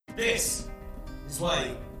This is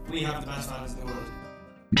why we have the best fans in the world.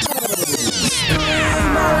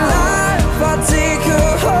 I'll take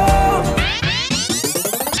her home,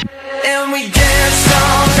 and we dance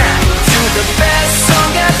all night to the best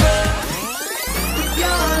song ever. With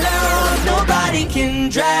your love, nobody can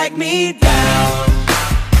drag me down.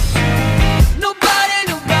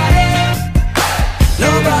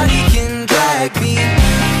 Nobody can drag me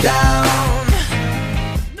down.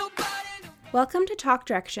 Welcome to Talk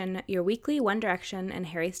Direction, your weekly One Direction and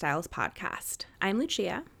Harry Styles podcast. I'm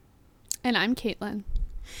Lucia. And I'm Caitlin.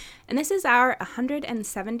 And this is our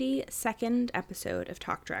 172nd episode of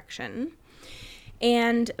Talk Direction.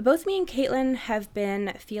 And both me and Caitlin have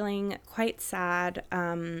been feeling quite sad,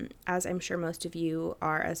 as I'm sure most of you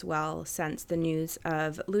are as well, since the news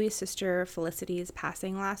of Louis' sister Felicity's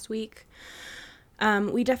passing last week.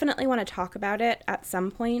 We definitely want to talk about it at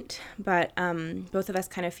some point, but both of us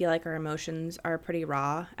kind of feel like our emotions are pretty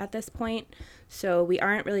raw at this point, so we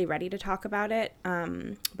aren't really ready to talk about it,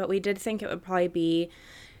 but we did think it would probably be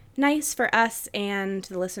nice for us and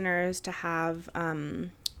the listeners to have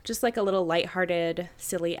just like a little lighthearted,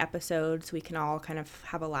 silly episode so we can all kind of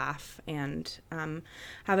have a laugh and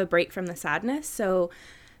have a break from the sadness. So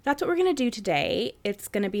that's what we're going to do today. It's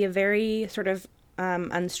going to be a very sort of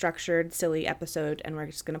unstructured, silly episode, and we're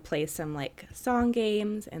just going to play some like song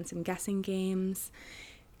games and some guessing games,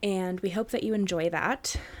 and we hope that you enjoy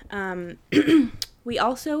that. We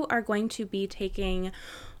also are going to be taking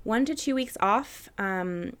 1 to 2 weeks off,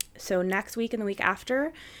 so next week and the week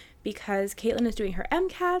after, because Caitlin is doing her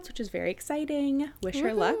MCATs, which is very exciting. Wish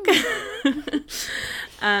her luck.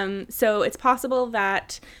 So it's possible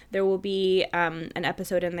that there will be an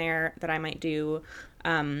episode in there that I might do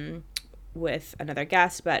with another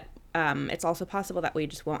guest, but it's also possible that we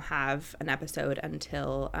just won't have an episode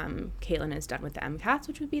until Caitlin is done with the MCATs,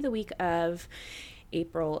 which would be the week of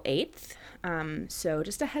April 8th. So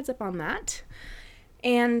just a heads up on that.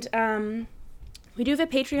 And we do have a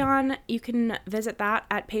Patreon. You can visit that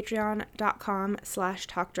at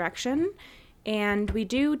patreon.com/talkdirection. And we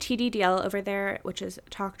do TDDL over there, which is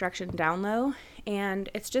Talk Direction Down Low. And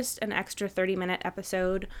it's just an extra 30-minute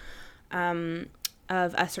episode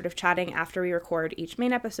of us sort of chatting after we record each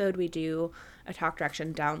main episode. We do a Talk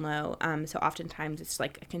Direction Down Low, so oftentimes it's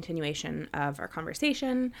like a continuation of our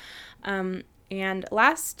conversation. And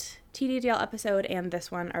last TDDL episode and this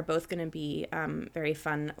one are both going to be very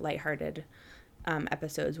fun, lighthearted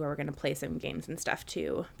episodes where we're going to play some games and stuff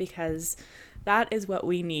too, because that is what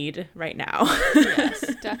we need right now.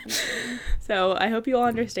 Yes, definitely. So I hope you all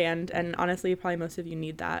understand, and honestly, probably most of you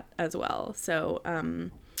need that as well. So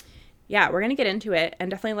yeah, we're going to get into it,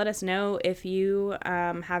 and definitely let us know if you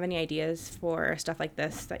have any ideas for stuff like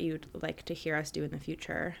this that you'd like to hear us do in the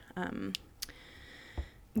future.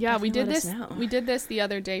 Yeah, we did this the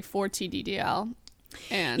other day for TDDL,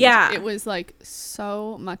 and it was like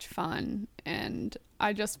so much fun, and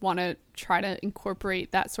I just want to try to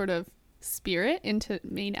incorporate that sort of spirit into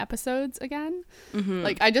main episodes again. Mm-hmm.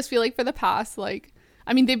 Like, I just feel like for the past, like,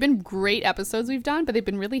 I mean, they've been great episodes we've done, but they've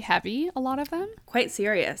been really heavy, a lot of them. Quite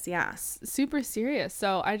serious, yeah. Super serious.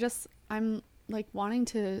 So I'm like wanting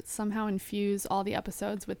to somehow infuse all the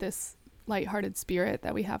episodes with this lighthearted spirit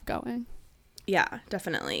that we have going. Yeah,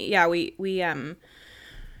 definitely. Yeah, we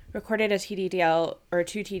recorded a TDDL, or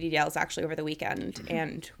 2 TDDLs actually, over the weekend,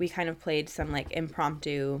 and we kind of played some like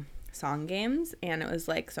impromptu song games, and it was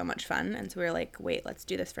like so much fun. And so we were like, wait, let's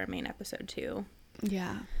do this for a main episode too.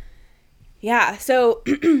 Yeah. Yeah, so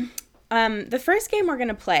the first game we're going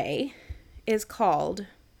to play is called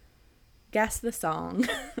Guess the Song.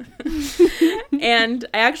 And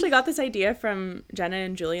I actually got this idea from Jenna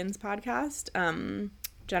and Julian's podcast,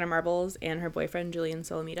 Jenna Marbles and her boyfriend, Julian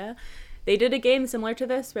Solomita. They did a game similar to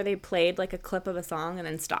this where they played like a clip of a song and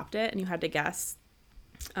then stopped it, and you had to guess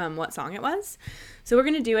what song it was. So we're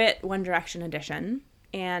going to do it One Direction edition.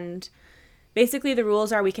 And basically the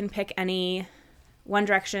rules are we can pick any One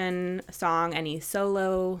Direction song, any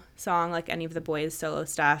solo song, like any of the boys' solo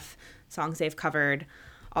stuff, songs they've covered,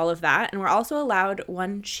 all of that. And we're also allowed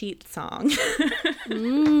one cheat song.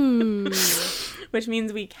 Ooh. Which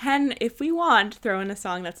means we can, if we want, throw in a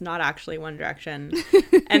song that's not actually One Direction.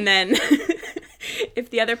 And then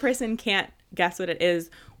if the other person can't guess what it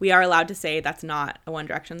is, we are allowed to say that's not a One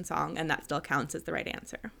Direction song, and that still counts as the right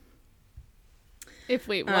answer.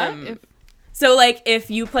 So like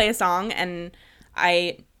if you play a song and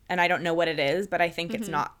I don't know what it is, but I think it's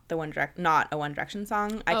not not a One Direction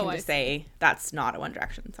song, I can just say that's not a One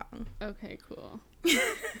Direction song. Okay, cool.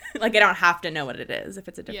 Like I don't have to know what it is if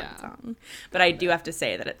it's a different song, but I do have to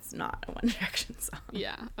say that it's not a One Direction song.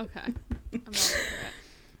 Yeah. Okay. I'm all over it.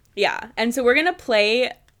 Yeah, and so we're gonna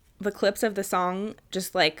play the clips of the song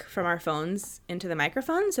just like from our phones into the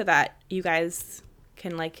microphone so that you guys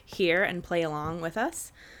can like hear and play along with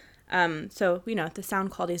us. So, you know, the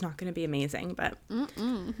sound quality is not going to be amazing, but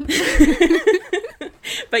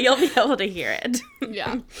but you'll be able to hear it.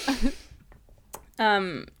 Yeah.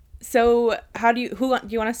 So do you want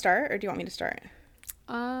to start or do you want me to start?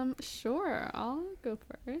 Sure. I'll go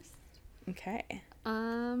first. Okay.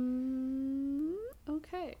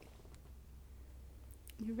 Okay.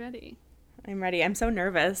 You ready? I'm ready. I'm so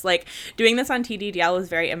nervous. Like, doing this on TDDL was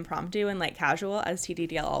very impromptu and like casual, as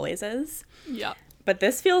TDDL always is. Yeah. But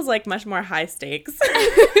this feels like much more high stakes.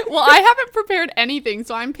 Well, I haven't prepared anything,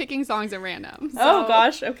 so I'm picking songs at random. So, oh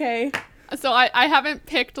gosh, okay. So I haven't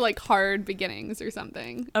picked like hard beginnings or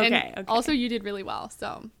something. Okay, and also you did really well,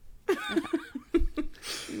 so.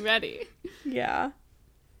 You ready? Yeah.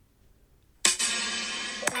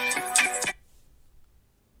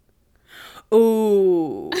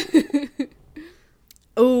 Ooh.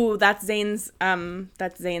 Ooh, that's Zayn's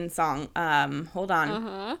song. Hold on.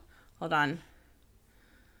 Uh-huh. Hold on.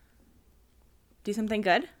 Do something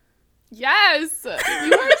good? Yes!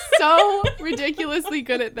 You are so ridiculously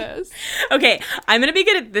good at this. Okay, I'm going to be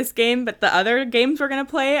good at this game, but the other games we're going to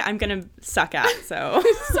play, I'm going to suck at, so.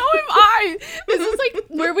 So am I. This is like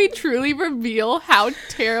where we truly reveal how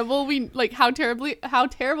terrible how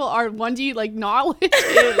terrible our 1D like knowledge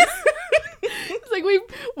is. It's like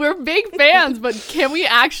we're big fans, but do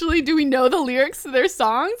we know the lyrics to their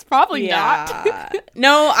songs? Probably not.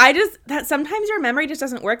 No, sometimes your memory just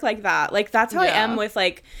doesn't work like that. Like, that's how I am with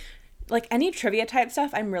like any trivia type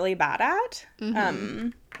stuff I'm really bad at. Mm-hmm.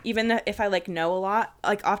 Even if I like know a lot,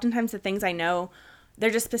 like oftentimes the things I know, they're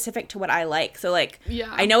just specific to what I like. So like,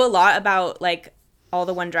 I know a lot about like all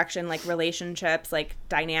the One Direction like relationships, like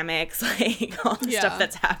dynamics, like all the stuff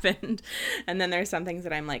that's happened. And then there's some things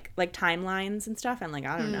that I'm like timelines and stuff. I'm like,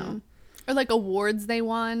 I don't know. Or like awards they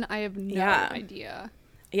won. I have no idea.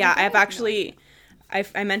 Yeah, I have actually,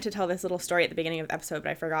 I meant to tell this little story at the beginning of the episode, but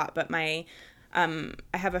I forgot. But I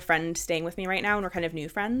have a friend staying with me right now, and we're kind of new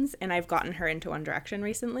friends, and I've gotten her into One Direction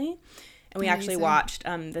recently. And we actually watched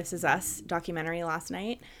This Is Us documentary last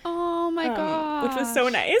night. Oh my god. Which was so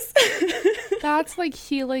nice. That's like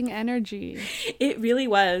healing energy. It really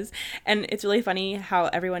was. And it's really funny how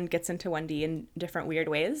everyone gets into 1D in different weird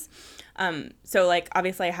ways. So like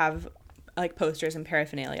obviously I have like posters and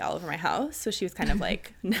paraphernalia all over my house. So she was kind of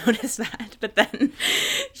like noticed that. But then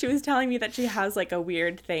she was telling me that she has like a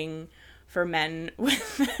weird thing for men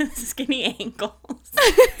with skinny ankles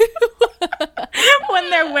when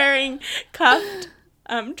they're wearing cuffed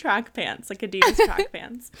track pants, like Adidas track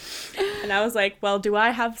pants. And I was like, well, do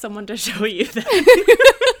I have someone to show you that?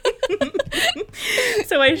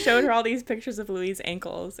 So I showed her all these pictures of Louis'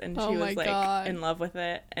 ankles, and she was like in love with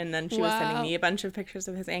it. And then she was sending me a bunch of pictures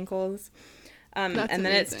of his ankles. And then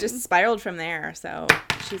amazing. It's just spiraled from there. So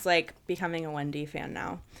she's like becoming a 1D fan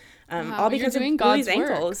now. All because of Louis'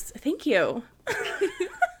 ankles. Thank you.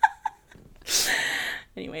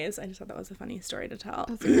 Anyways, I just thought that was a funny story to tell.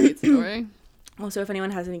 That's a great story. Also, if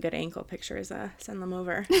anyone has any good ankle pictures, send them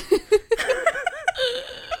over.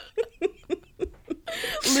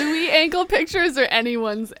 Louis ankle pictures or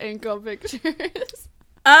anyone's ankle pictures?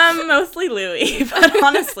 Mostly Louis, but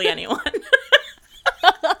honestly, anyone.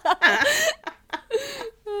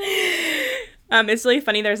 It's really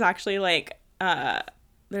funny. There's actually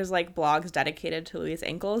there's like blogs dedicated to Louis'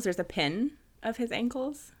 ankles. There's a pin of his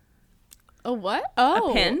ankles. A what? Oh.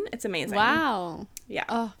 A pin. It's amazing. Wow. Yeah.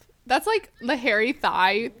 Oh, that's like the hairy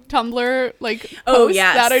thigh Tumblr posts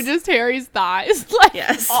that are just Harry's thighs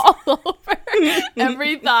all over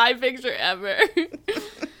every thigh picture ever.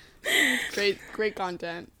 Great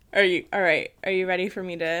content. Are you all right? Are you ready for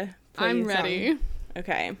me to play I'm ready.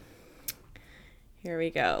 Okay. Here we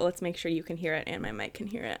go. Let's make sure you can hear it and my mic can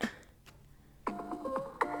hear it.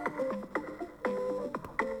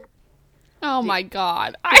 Oh my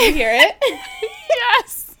god. Can you hear it?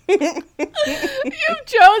 Yes. You've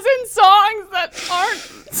chosen songs that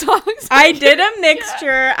aren't songs. I did a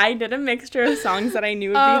mixture. I did a mixture of songs that I knew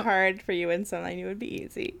would be hard for you and some I knew would be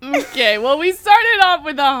easy. Okay, well, we started off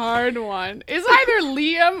with a hard one. It's either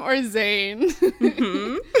Liam or Zayn.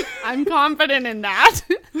 Mm-hmm. I'm confident in that.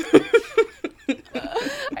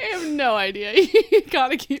 I have no idea. You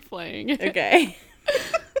gotta keep playing it. Okay.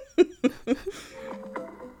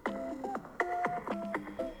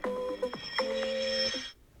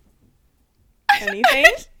 Anything?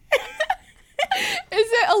 Is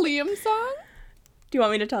it a Liam song? Do you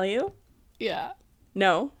want me to tell you? Yeah.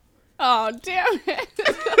 No. Oh, damn it.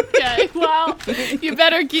 Okay, well, you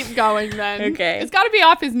better keep going then. Okay. It's got to be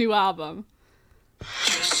off his new album.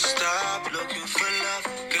 Just stop looking for love,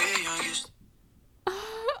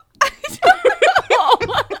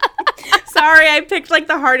 I picked like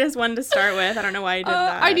the hardest one to start with. I don't know why I did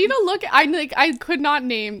that. I need to look. I could not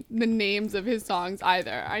name the names of his songs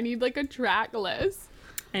either. I need like a track list.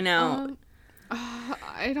 I know.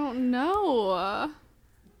 I don't know.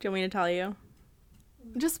 Do you want me to tell you?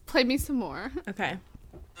 Just play me some more. Okay.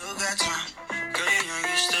 Still got time. Girl, you young,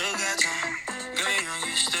 you still got time. Girl, you young,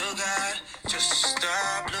 you still got. Just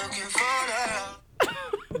stop looking for love.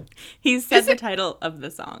 He said the title of the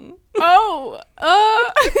song. Oh,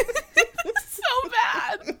 so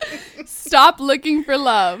bad. Stop looking for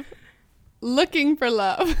love. Looking for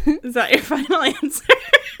love. Is that your final answer?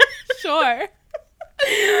 Sure.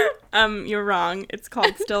 You're wrong. It's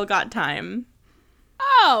called Still Got Time.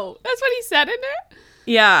 Oh, that's what he said in it?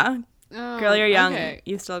 Yeah. Oh, Girl, you're young. Okay.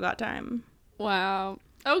 You still got time. Wow.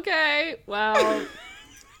 Okay. Well.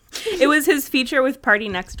 It was his feature with Party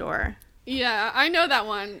Next Door. Yeah, I know that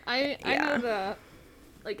one. I know the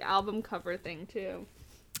like album cover thing too.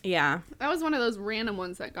 Yeah. That was one of those random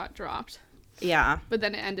ones that got dropped. Yeah. But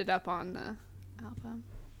then it ended up on the album.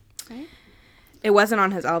 Right? It wasn't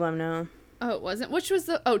on his album, no. Oh, it wasn't. Which was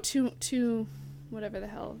the two whatever the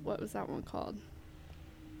hell. What was that one called?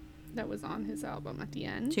 That was on his album at the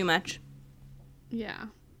end. Too Much. Yeah.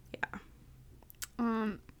 Yeah.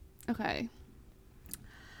 Okay.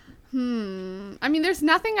 I mean, there's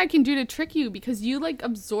nothing I can do to trick you because you like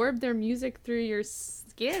absorb their music through your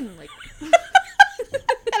skin. Like, I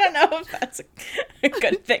don't know if that's a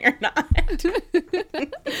good thing or not.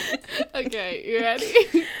 okay, you ready?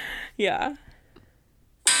 Yeah.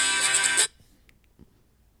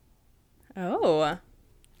 Oh.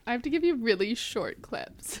 I have to give you really short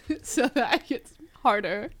clips so that it's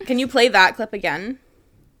harder. Can you play that clip again?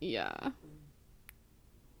 Yeah.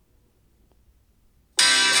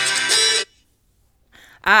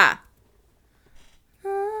 Ah.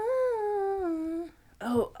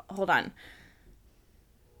 Oh, hold on.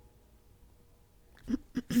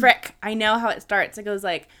 Frick. I know how it starts. It goes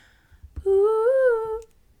like, ooh.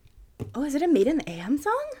 Oh, is it a Made in the AM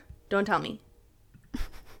song? Don't tell me.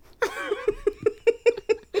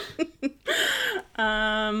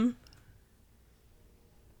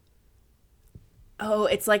 Oh,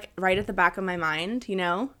 it's like right at the back of my mind, you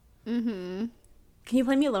know? Mm-hmm. Can you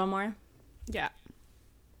play me a little more? Yeah.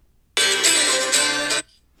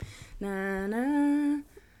 Na na na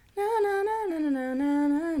na na na na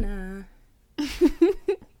na na.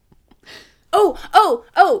 Oh!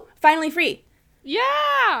 Finally Free.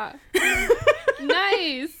 Yeah.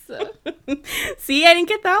 Nice. See, I didn't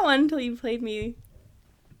get that one until you played me.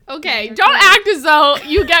 Okay, don't act as though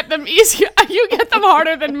you get them easier. You get them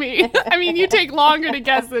harder than me. I mean, you take longer to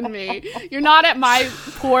guess than me. You're not at my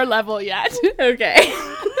poor level yet. Okay.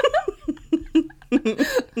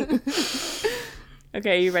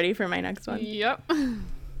 Okay, you ready for my next one? Yep.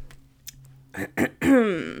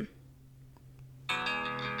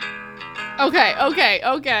 Okay.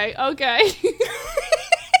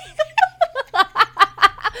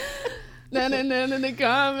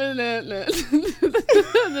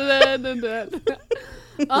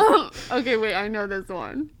 Okay, wait, I know this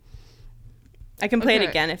one. I can play it Okay.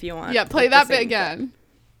 again if you want. Yeah, play Like the that bit same again.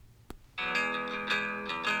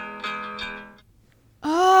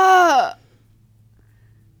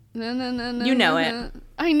 You know it.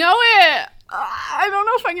 I know it. I don't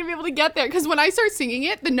know if I'm gonna be able to get there because when I start singing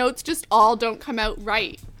it, the notes just all don't come out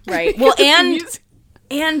right. clip. Right. Well, The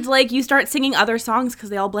and like you start singing other songs because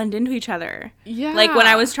they all blend into each other. Yeah. Like when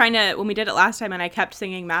we did it last time and I kept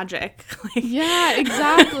singing Magic. Like, Yeah,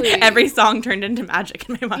 exactly. every song turned into Magic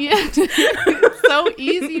in my mind. Yeah, it's so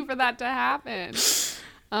easy for that to happen. See,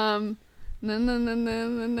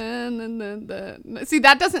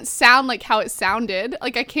 that doesn't sound like how it sounded.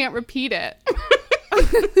 Like I can't repeat it.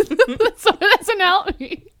 So that doesn't help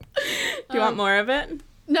me. Do you want more of it?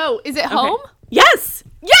 No, is it home? Yes.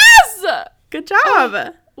 Yes. Good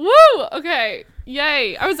job. Woo. Okay.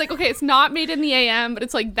 Yay. I was like, okay, it's not Made in the AM, but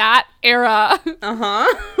it's like that era. Uh-huh.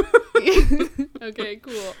 Okay,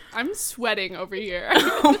 cool. I'm sweating over here.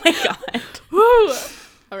 Oh my god. Woo.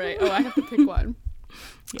 All right. Oh, I have to pick one.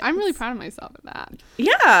 I'm really proud of myself at that.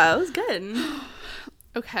 Yeah, it was good.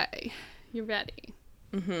 Okay. You ready?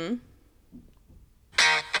 Mm-hmm.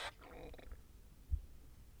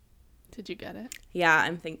 Did you get it? Yeah,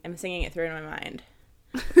 I'm singing it through in my mind.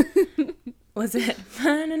 Was it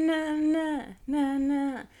na na na na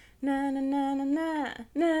na na na na na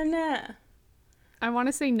na na? I want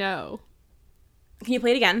to say no. Can you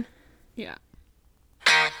play it again? Yeah.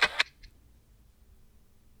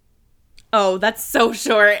 Oh, that's so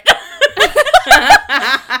short. I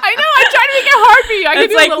know. I'm trying to make it hard for you. I can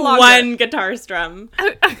It's do like a little longer. one guitar strum.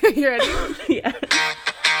 You ready? Yeah.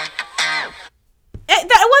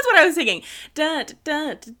 That was what I I was singing. Da da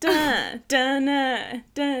da da da da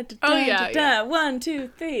da da Oh, yeah, da yeah. 1, 2,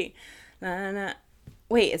 3. Na, na.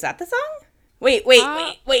 Wait, is that the song? Wait.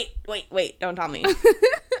 Don't tell me.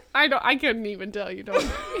 I couldn't even tell you, don't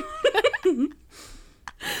worry.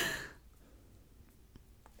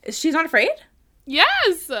 She's Not Afraid?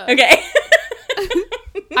 Yes! Okay.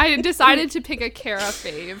 I decided to pick a Kara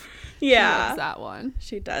fave. Yeah. She loves that one.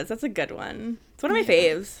 She does. That's a good one. It's one of my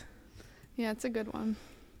faves. Yeah, it's a good one.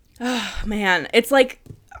 Oh, man. It's like,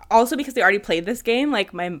 also because they already played this game,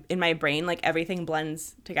 like in my brain, like everything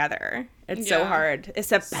blends together. It's so hard.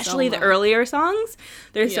 Especially the earlier songs.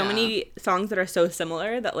 There's so many songs that are so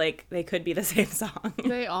similar that like they could be the same song.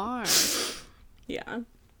 They are. Yeah.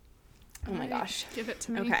 Oh my gosh. Give it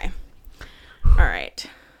to me. Okay. All right.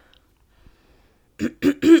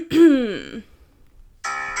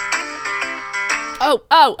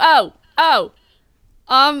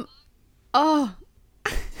 Oh.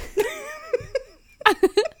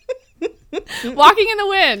 Walking in the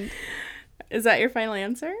Wind. Is that your final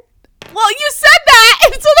answer? Well, you said that,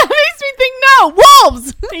 and so that makes me think no.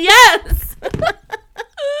 Wolves. Yes.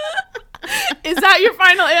 Is that your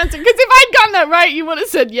final answer? Because if I'd gotten that right, you would have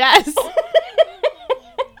said yes.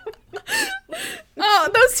 Oh,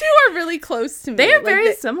 those two are really close to me. They are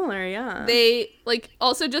very similar, yeah. They, like,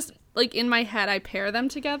 also just, like, in my head, I pair them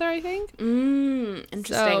together, I think.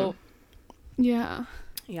 Interesting. So, yeah.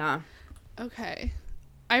 Yeah. Okay.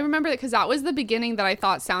 I remember that because that was the beginning that I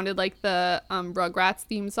thought sounded like the Rugrats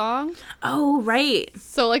theme song. Oh, right.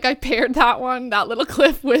 So, like, I paired that little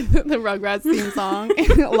clip with the Rugrats theme song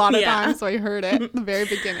a lot of times, so I heard it at the very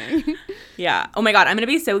beginning. Yeah. Oh my God. I'm going to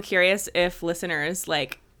be so curious if listeners,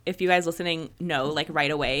 like, if you guys listening know, like, right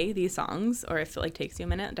away these songs, or if it, like, takes you a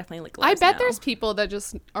minute. Definitely, like, let us bet know. there's people that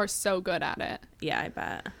just are so good at it. Yeah, I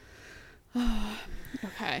bet.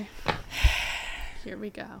 Okay. Here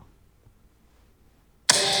we go.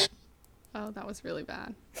 Oh, that was really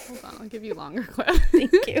bad. Hold on, I'll give you a longer clip.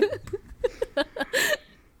 Thank you.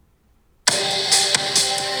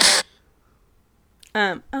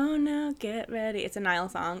 Oh no, get ready. It's a Nile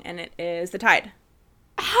song, and it is The Tide.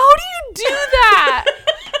 How do you do that?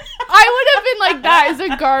 I would have been like, that is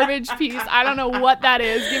a garbage piece. I don't know what that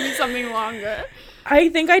is. Give me something longer. I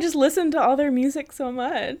think I just listen to all their music so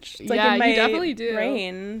much. It's like Yeah, in my you definitely do.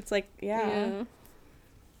 brain. It's like, yeah.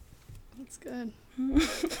 That's good.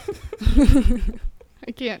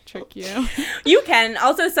 I can't trick you. You can.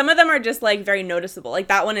 Also, some of them are just like very noticeable. Like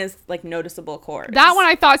that one is like noticeable chords. That one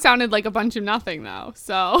I thought sounded like a bunch of nothing though.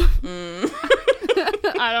 So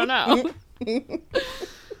I don't know.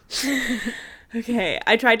 Okay.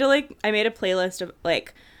 I tried to I made a playlist of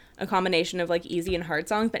like a combination of like easy and hard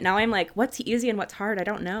songs, but now I'm like, what's easy and what's hard? I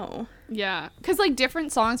don't know. Yeah. Because like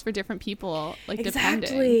different songs for different people, like exactly.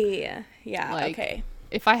 depending. Yeah. Like, okay.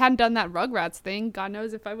 If I hadn't done that Rugrats thing, God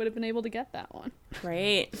knows if I would have been able to get that one.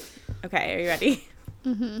 Right. Okay, are you ready?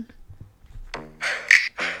 Mm-hmm.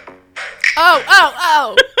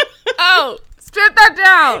 Oh, strip that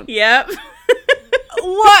down. Yep.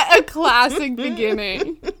 What a classic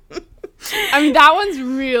beginning. I mean, that one's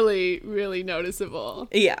really, really noticeable.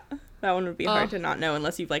 Yeah. That one would be hard to not know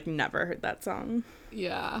unless you've like never heard that song.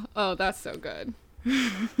 Yeah. Oh, that's so good.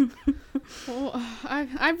 Well,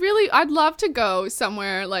 I'd love to go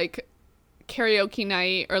somewhere like karaoke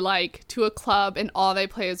night or like to a club and all they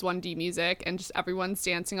play is 1D music and just everyone's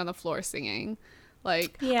dancing on the floor singing.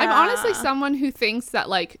 Like, yeah. I'm honestly someone who thinks that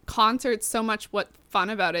like concerts, so much what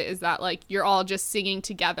fun about it is that like you're all just singing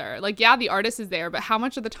together. Like, yeah, the artist is there, but how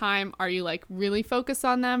much of the time are you like really focused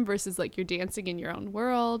on them versus like you're dancing in your own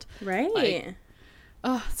world? Right. Like,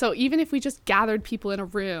 so even if we just gathered people in a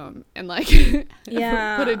room and like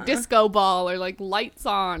put a disco ball or like lights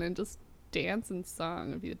on and just dance and song,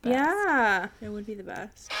 it would be the best. Yeah, it would be the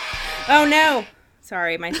best. Oh no!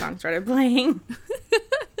 Sorry, my song started playing.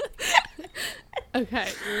 Okay,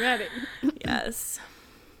 you ready? Yes.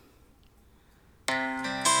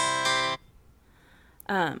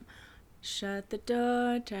 Shut the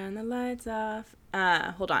door, turn the lights off.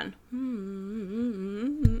 Hold on.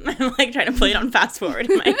 I'm like trying to play it on fast forward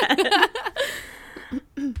in my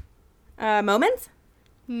head. Moments?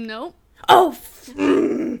 Nope. Oh!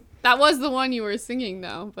 That was the one you were singing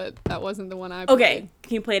though, but that wasn't the one I played. Okay,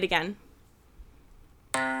 can you play it again?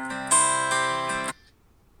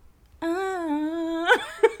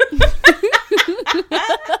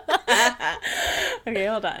 Okay,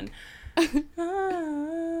 hold on.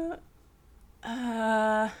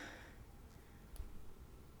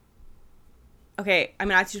 Okay, I'm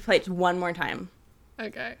gonna ask you to play it one more time.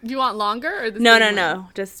 Okay. Do you want longer or the No, same no, one? no.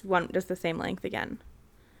 Just the same length again.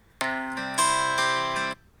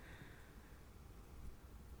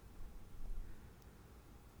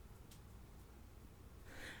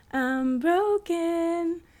 I'm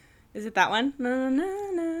broken. Is it that one? Na,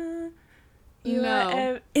 na, na.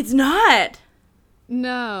 No. It's not.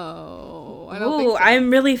 No. I don't think so. I'm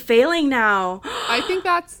really failing now. I think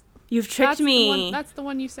that's... You've tricked me. That's the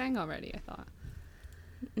one you sang already, I thought.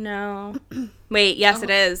 No. Wait, yes, it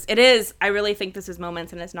is. It is. I really think this is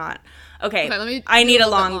Moments, and it's not. Okay, I need a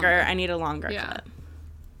longer Yeah. clip.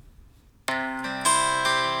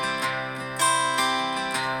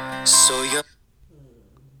 So you're...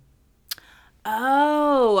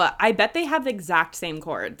 Oh, I bet they have the exact same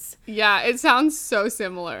chords. Yeah, it sounds so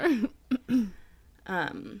similar.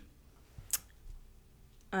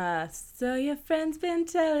 So your friend's been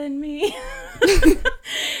telling me.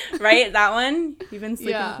 Right? That one? You've been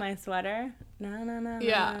sleeping with my sweater? Na, na, na,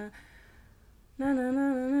 Yeah. Na, na,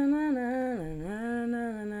 na, na, na, na,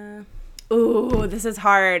 na, na, na. Ooh, this is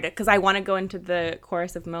hard because I want to go into the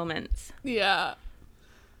chorus of Moments. Yeah.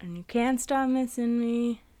 And you can't stop missing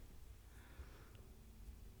me.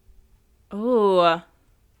 Ooh.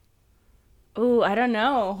 Ooh, I don't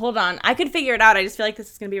know. Hold on. I could figure it out. I just feel like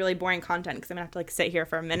this is going to be really boring content because I'm going to have to like sit here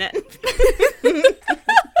for a minute.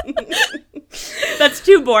 That's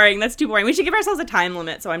too boring. We should give ourselves a time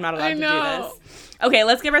limit so I'm not allowed to do this. Okay,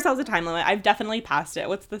 let's give ourselves a time limit. I've definitely passed it.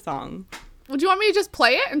 What's the song? Well, do you want me to just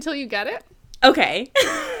play it until you get it? Okay.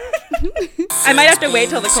 I might have to wait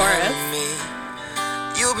till the chorus.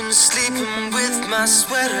 You've been sleeping with my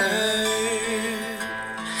sweater,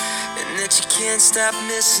 and that you can't stop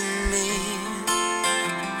missing me.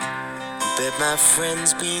 Bet my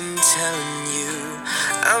friend's been telling you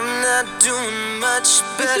I'm not doing much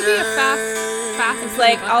better. This should be a fast. It's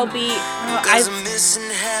like I'll be. Cause I'm missing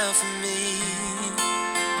half of me.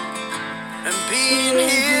 I'm being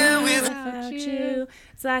here without you.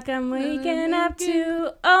 It's like I'm waking up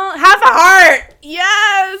to half a heart.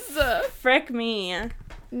 Yes. Frick me.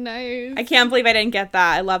 Nice. I can't believe I didn't get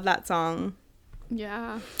that. I love that song.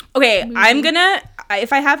 Yeah. Okay, I'm gonna,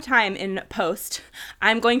 if I have time in post,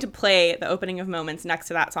 I'm going to play the opening of Moments next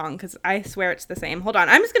to that song because I swear it's the same. Hold on,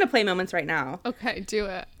 I'm just gonna play Moments right now. Okay, do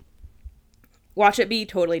it. Watch it be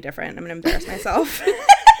totally different. I'm gonna embarrass myself.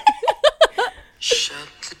 Shut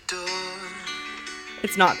the door.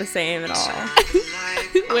 It's not the same at all.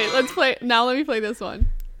 Wait, let me play this one.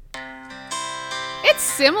 It's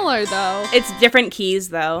similar though. It's different keys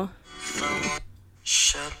though.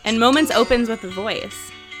 And Moments opens with a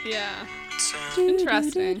voice. Yeah.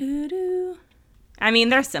 Interesting. I mean,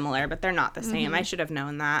 they're similar, but they're not the same. I should have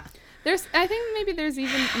known that. I think maybe there's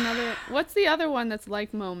even another. What's the other one that's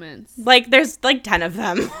like Moments? Like, there's like 10 of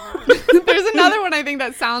them. There's another one I think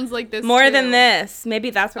that sounds like this. More too. than this.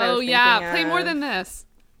 Maybe that's what I was thinking. Oh yeah, play More Than This.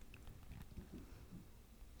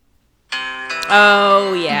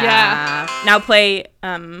 Oh yeah. Yeah. Now play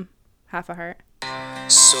Half a Heart.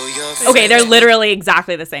 So you're okay, they're literally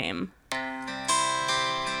exactly the same.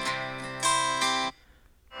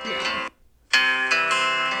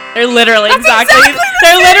 They're literally exactly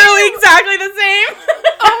the same.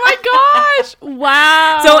 Oh my gosh.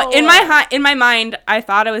 Wow. So in my mind, I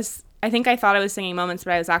thought I was singing Moments,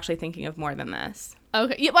 but I was actually thinking of More Than This.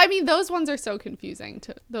 Okay. Yeah, well, I mean, those ones are so confusing.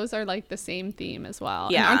 Those are like the same theme as well.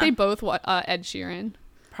 Yeah. And aren't they both Ed Sheeran?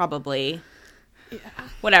 Probably. Yeah.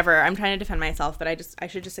 Whatever. I'm trying to defend myself, but I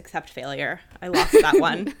should just accept failure. I lost that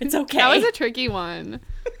one. It's okay. That was a tricky one.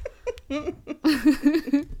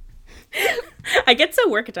 I get so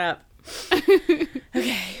worked up.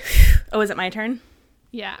 Okay. Oh, is it my turn?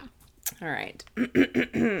 Yeah. All right.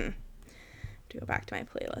 To go back to my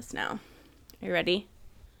playlist now. Are you ready?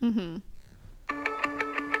 Mm-hmm.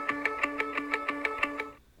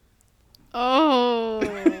 Oh.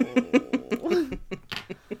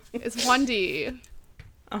 It's 1D.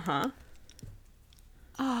 Uh-huh.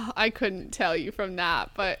 Oh, I couldn't tell you from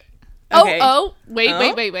that, but... Okay.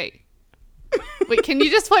 Wait. Wait, can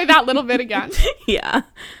you just play that little bit again? Yeah.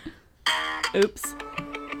 Oops.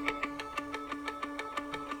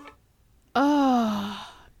 Oh.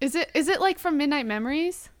 Is it like from Midnight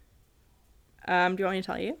Memories? Do you want me to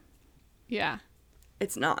tell you? Yeah.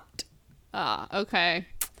 It's not. Okay.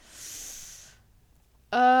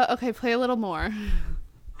 Okay, play a little more.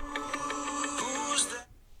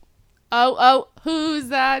 Oh, who's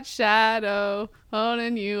that shadow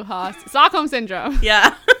holding you hostage? Stockholm Syndrome.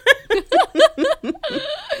 Yeah.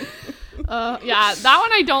 Yeah, that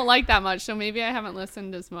one I don't like that much, so maybe I haven't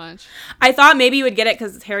listened as much. I thought maybe you would get it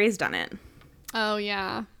because Harry's done it. Oh,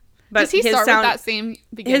 yeah. But does he start with that same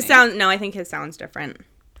beginning? No, I think his sound's different.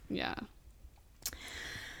 Yeah.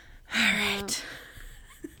 All right.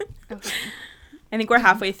 Okay. I think we're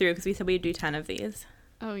halfway through because we said we'd do 10 of these.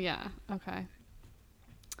 Oh, yeah. Okay.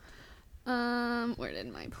 Where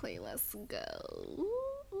did my playlist go?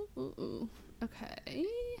 Ooh. Okay.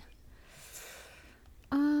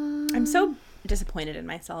 I'm so disappointed in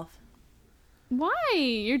myself. Why?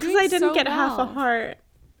 You're doing Because I didn't so get well. half a heart.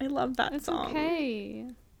 I love that It's song. okay.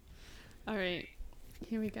 All right.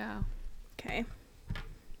 Here we go. Okay.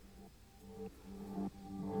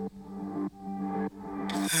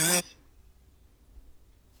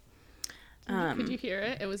 Could you hear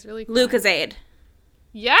it? It was really cool. Lucozade.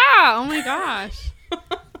 Yeah. Oh my gosh.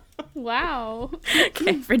 Wow.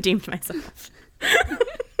 Okay, redeemed myself.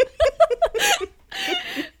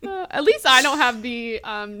 At least I don't have the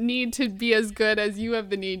need to be as good as you have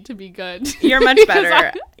the need to be good. You're much Because better.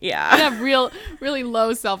 I Yeah. have really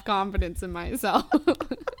low self-confidence in myself.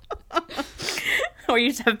 Or you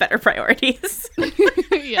just have better priorities.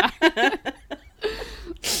 Yeah.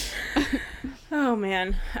 Oh,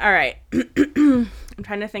 man. All right. I'm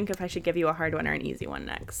trying to think if I should give you a hard one or an easy one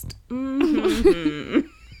next. Mm-hmm.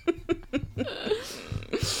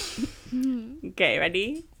 Okay,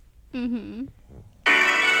 ready? Mm-hmm.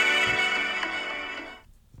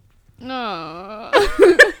 No.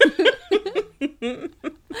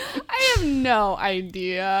 I have no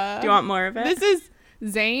idea. Do you want more of it? This is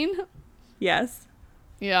Zayn? Yes.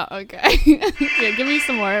 Yeah, okay. Yeah, give me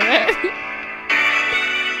some more of it.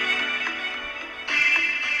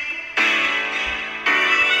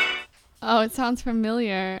 Oh, it sounds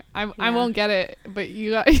familiar. I won't get it, but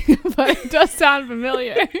but it does sound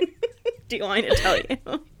familiar. Do you want me to tell you?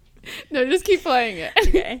 No, just keep playing it.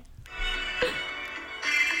 Okay.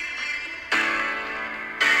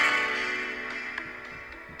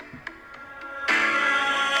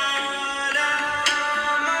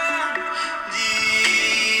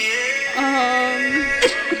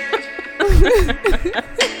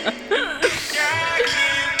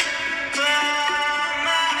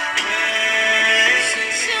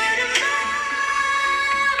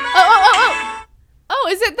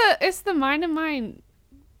 Oh, it's the Mind of Mine,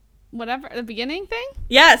 whatever, the beginning thing?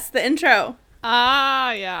 Yes, the intro.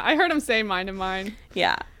 Ah, yeah. I heard him say Mind of Mine.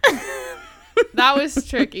 Yeah. That was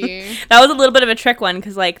tricky. That was a little bit of a trick one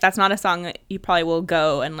because, like, that's not a song that you probably will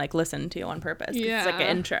go and, like, listen to on purpose. Yeah. It's like an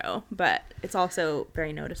intro, but it's also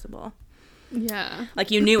very noticeable. Yeah.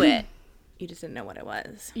 Like, you knew it. You just didn't know what it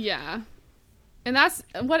was. Yeah. And that's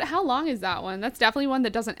how long is that one? That's definitely one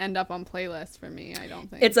that doesn't end up on playlists for me, I don't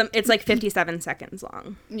think. It's like 57 seconds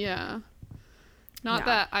long. Yeah. Not Yeah.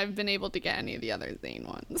 that I've been able to get any of the other Zayn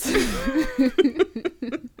ones.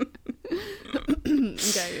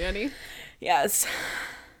 Okay, you ready? Yes.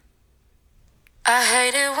 I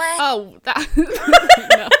hate it when Oh, that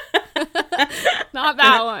no. Not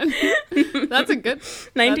that one. That's a good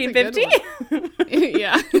 1950?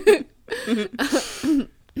 Yeah.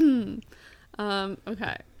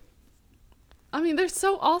 Okay. I mean, they're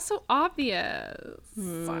so also obvious.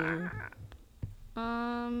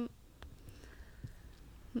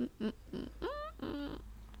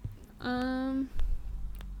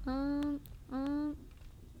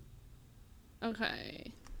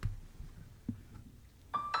 Okay.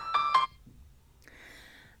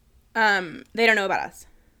 They don't know about us.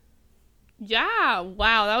 Yeah.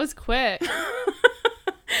 Wow, that was quick.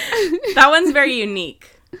 That one's very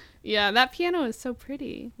unique. Yeah, that piano is so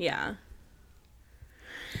pretty. Yeah.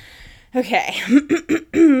 Okay.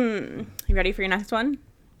 You ready for your next one?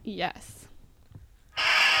 Yes.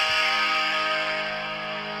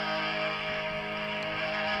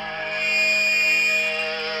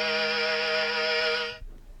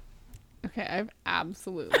 Okay, I have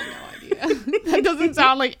absolutely no idea. That doesn't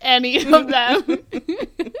sound like any of them.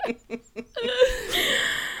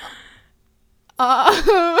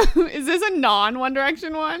 Is this a non-One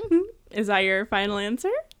Direction one? Is that your final answer?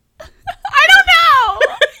 I don't know!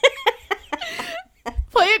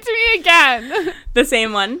 Play it to me again. The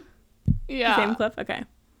same one? Yeah. Same clip? Okay.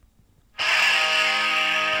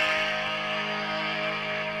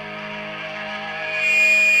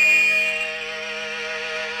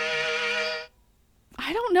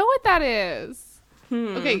 I don't know what that is.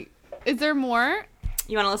 Okay, is there more?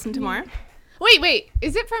 You want to listen to more? Wait.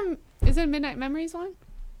 Is it Midnight Memories one? Do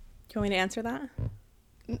you want me to answer that?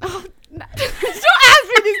 Oh, no. Don't ask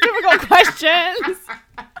me these difficult questions.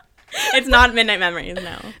 It's not Midnight Memories,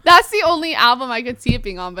 no. That's the only album I could see it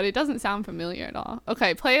being on, but it doesn't sound familiar at all.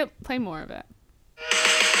 Okay, play more of it.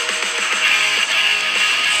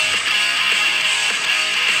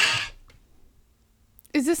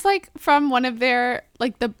 Is this like from one of their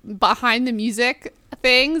like the behind the music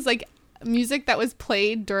things, like music that was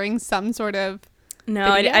played during some sort of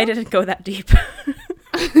No, I didn't go that deep.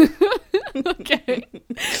 Okay.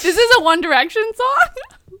 This is a One Direction song?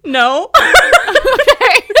 No.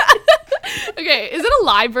 Okay. Okay, is it a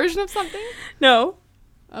live version of something? No.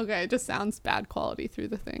 Okay, it just sounds bad quality through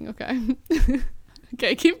the thing. Okay.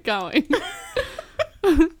 Okay, keep going.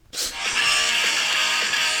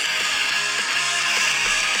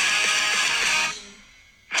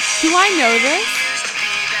 Do I know this?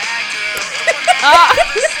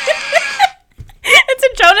 It's a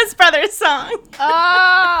Jonas Brothers song.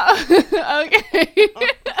 Okay.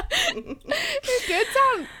 It did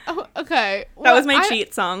sound... Oh, okay. That was my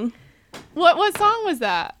cheat song. What song was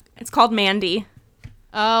that? It's called Mandy.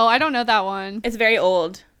 Oh, I don't know that one. It's very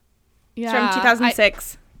old. Yeah. It's from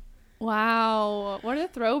 2006. Wow. What a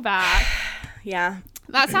throwback. Yeah.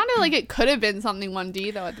 That sounded like it could have been something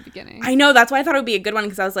 1D, though, at the beginning. I know. That's why I thought it would be a good one,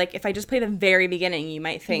 because I was like, if I just play the very beginning, you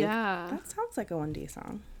might think, that sounds like a 1D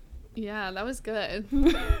song. Yeah, that was good.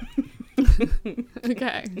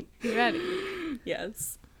 Okay. You ready?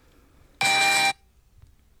 Yes.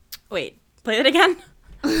 Wait. Play it again?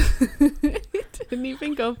 Didn't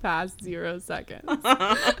even go past 0 seconds.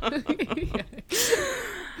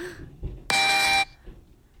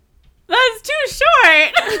 That's too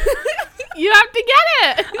short. You have to get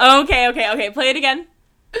it. Okay. Play it again.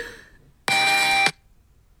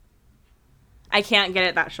 I can't get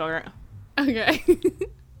it that short. Okay.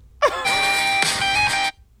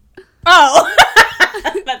 Oh.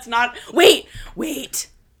 That's not... Wait.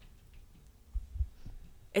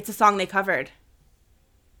 It's a song they covered.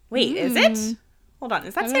 Wait, is it? Hold on.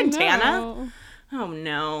 Is that Santana? Know. Oh,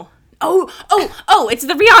 no. Oh, it's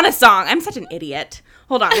the Rihanna song. I'm such an idiot.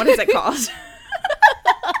 Hold on. What is it called?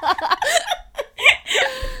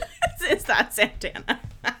 It's that Santana.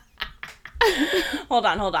 Hold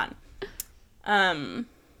on.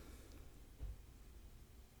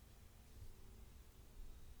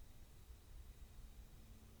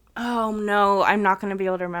 Oh, no. I'm not going to be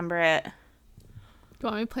able to remember it. Do you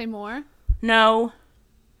want me to play more? No.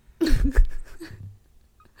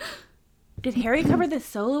 Did Harry cover this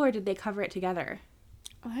solo, or did they cover it together?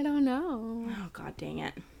 I don't know. Oh, god dang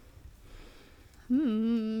it.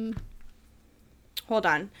 Hold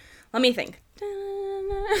on. Let me think.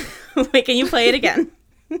 Wait, can you play it again?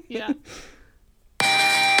 Yeah.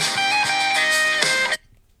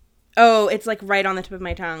 Oh, it's like right on the tip of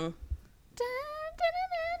my tongue.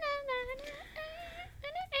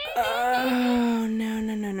 Oh,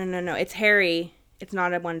 no. It's Harry. It's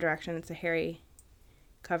not a One Direction. It's a Harry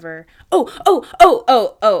cover. Oh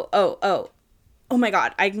my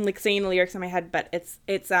god. I'm like saying the lyrics in my head, but it's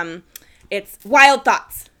Wild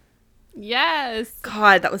Thoughts. Yes.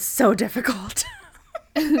 God, that was so difficult.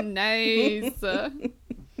 Nice. Do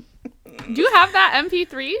you have that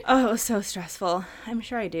MP3? Oh, it was so stressful. I'm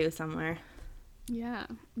sure I do somewhere. Yeah.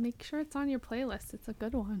 Make sure it's on your playlist. It's a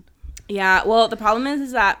good one. Yeah. Well, the problem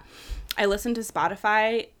is that I listen to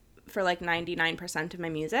Spotify for like 99% of my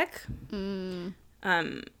music. And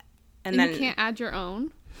then you can't add your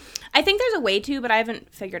own? I think there's a way to, but I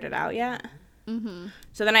haven't figured it out yet.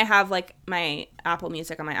 So then I have like my Apple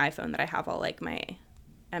Music on my iPhone that I have all like my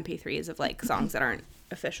MP3s of like songs that aren't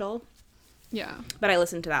official. Yeah. But I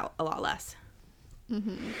listen to that a lot less.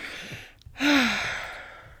 This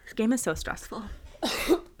game is so stressful.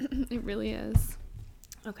 It really is.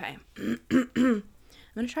 Okay. I'm going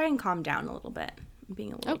to try and calm down a little bit. I'm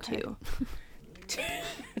being a little too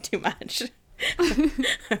much.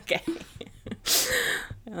 Okay.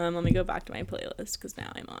 Let me go back to my playlist because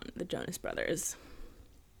now I'm on the Jonas Brothers.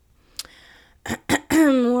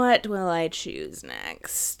 What will I choose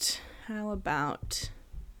next? How about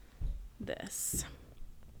this?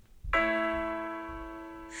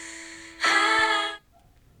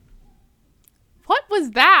 What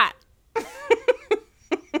was that?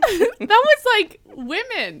 That was like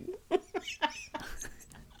women.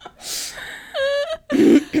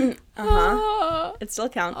 It still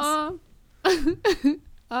counts.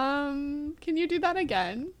 Can you do that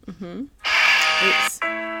again? Oops.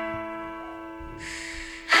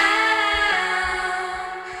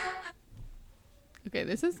 Okay,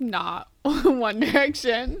 this is not One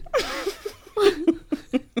Direction.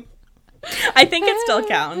 I think it still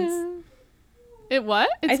counts. It what?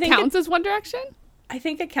 It counts as One Direction? I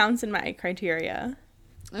think it counts in my criteria.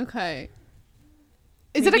 Okay.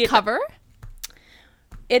 Is it a cover?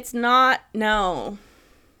 It's not. No.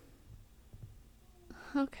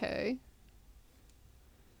 Okay.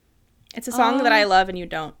 It's a song that I love and you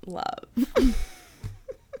don't love.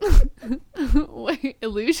 Wait,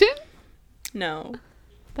 Illusion? No.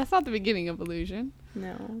 That's not the beginning of Illusion.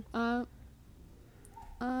 No.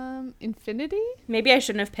 Infinity? Maybe I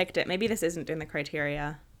shouldn't have picked it. Maybe this isn't in the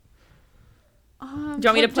criteria. Do you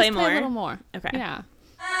want me to play more? Play a little more. Okay. Yeah.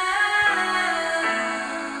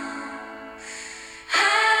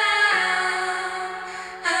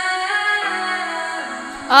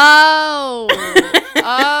 Oh.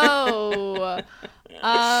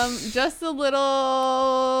 Just a little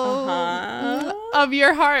of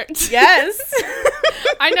your heart. Yes.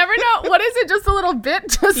 I never know. What is it? Just a little bit?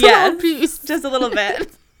 Just a little piece? Just a little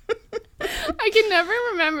bit. I can never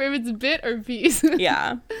remember if it's bit or piece.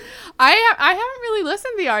 Yeah. I haven't really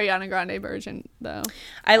listened to the Ariana Grande version, though.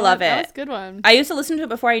 I love it. That was a good one. I used to listen to it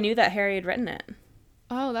before I knew that Harry had written it.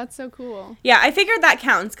 Oh, that's so cool. Yeah, I figured that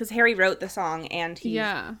counts because Harry wrote the song and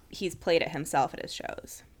he's played it himself at his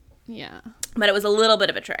shows. Yeah. But it was a little bit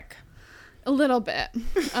of a trick. A little bit.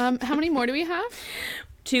 How many more do we have?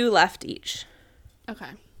 2 left each.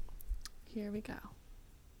 Okay. Here we go.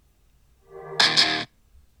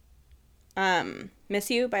 Miss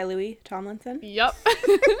You by Louis Tomlinson. Yep.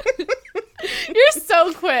 You're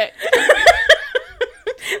so quick.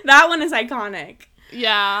 That one is iconic.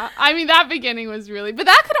 Yeah. I mean, that beginning was really... But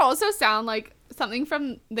that could also sound like something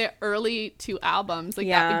from the early 2 albums, like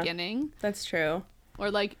that beginning. That's true. Or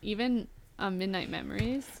like even Midnight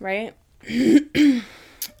Memories. Right?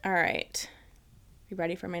 All right. You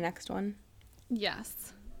ready for my next one?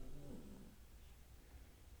 Yes.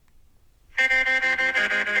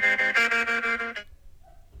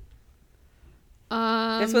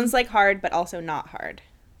 This one's like hard, but also not hard.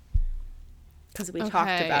 Because we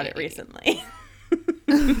talked about it recently.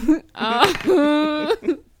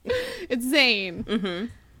 It's Zayn. Mm-hmm.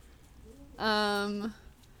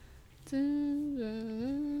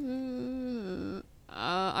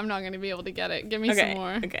 I'm not going to be able to get it. Give me some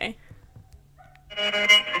more. Okay.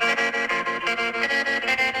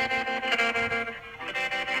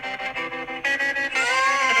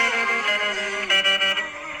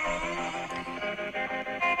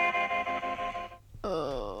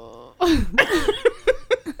 Oh.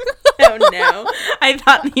 Oh no. I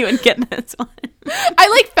thought you would get this one. I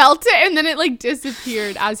like felt it and then it like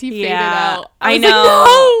disappeared as he faded out. I know. Like,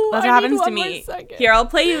 no, that's what happens to me. Here, I'll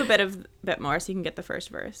play you a bit more so you can get the first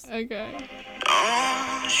verse. Okay. Don't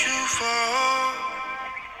you fall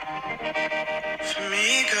for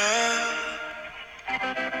me, girl.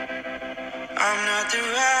 I'm not the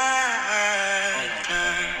right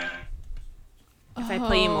man. If I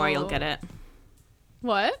play you more, you'll get it.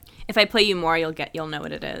 What? If I play you more, you'll know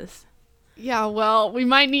what it is. Yeah, well, we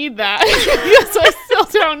might need that. Because I still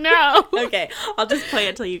don't know. Okay, I'll just play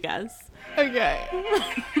it till you guess. Okay.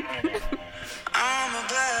 I'm a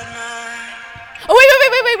bad man.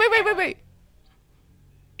 Oh, wait.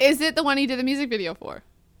 Is it the one he did the music video for?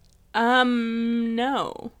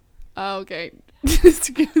 No. Oh, okay.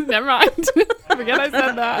 Never mind. Forget I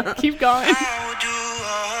said that. Keep going. I will do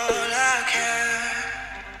all I can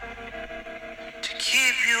to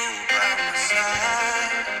keep you by my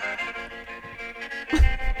side.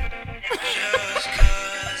 Just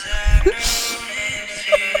 'cause I know it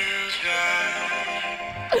feels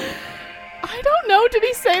right. I don't know. Did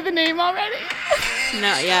he say the name already?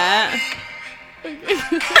 Not yet.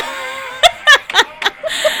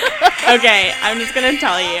 Okay, I'm just gonna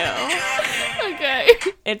tell you. Okay.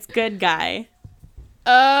 It's Good Guy.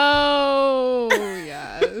 Oh,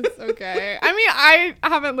 yes. Okay. I mean, I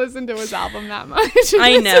haven't listened to his album that much.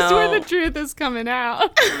 I know. This is where the truth is coming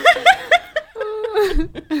out.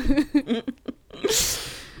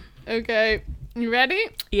 Okay. You ready?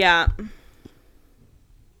 Yeah.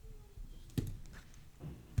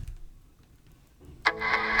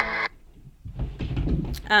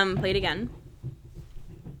 Play it again.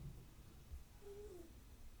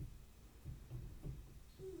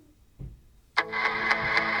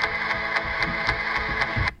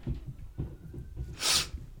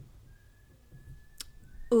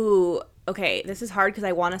 Ooh, okay. This is hard because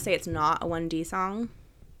I want to say it's not a 1D song.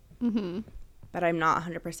 Mm-hmm. But I'm not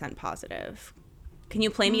 100% positive. Can you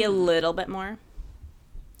play me a little bit more?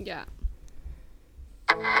 Yeah.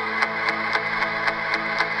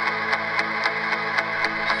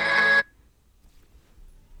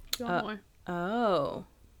 One more. Oh.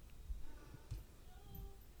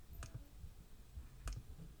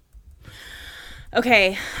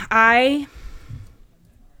 Okay, I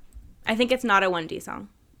think it's not a 1D song.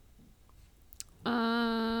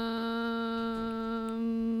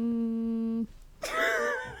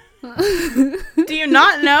 Do you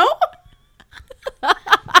not know?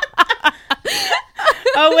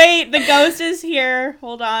 Oh wait, the ghost is here.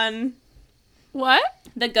 Hold on. What?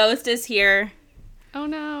 The ghost is here. Oh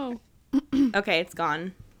no. Okay, it's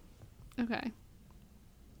gone. Okay.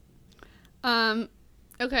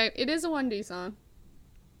 Okay, it is a 1D song.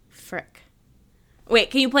 Frick.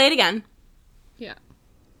 Wait, can you play it again? Yeah.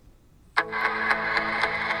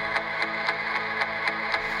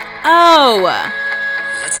 Oh.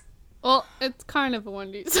 Well, It's kind of a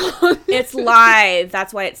Wendy song. It's live.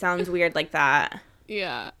 That's why it sounds weird like that.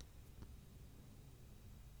 Yeah.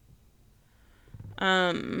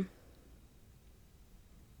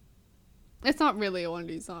 It's not really a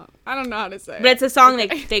Wendy song. I don't know how to say it. But it's a song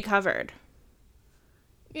they covered.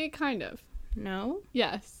 It kind of. No?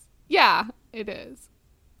 Yes. Yeah, it is.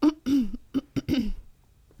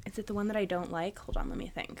 Is it the one that I don't like? Hold on, let me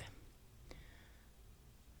think.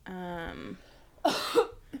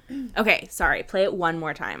 Okay, sorry. Play it one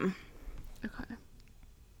more time. Okay.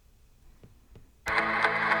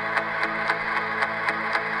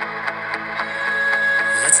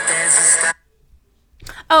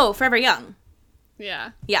 Oh, Forever Young.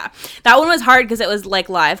 Yeah. Yeah. That one was hard because it was like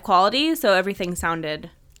live quality, so everything sounded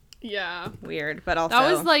weird, but also that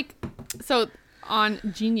was like, so on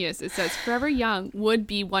Genius it says Forever Young would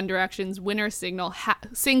be One Direction's winner single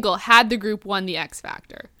had the group won the X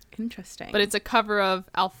Factor. Interesting. But it's a cover of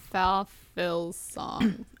Alphaphil's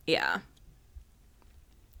song. Yeah.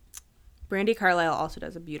 Brandi Carlile also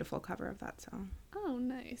does a beautiful cover of that song. Oh,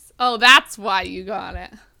 nice. Oh, that's why you got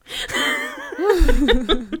it.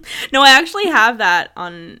 No, I actually have that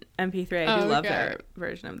on MP3. I do love their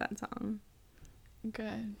version of that song.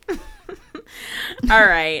 Good. All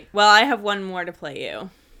right. Well, I have one more to play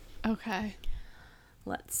you. Okay.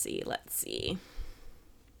 Let's see.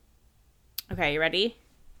 Okay, you ready?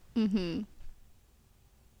 Mm-hmm.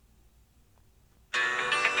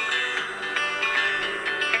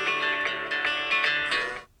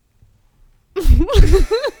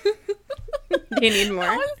 Do you need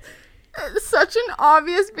more? Such an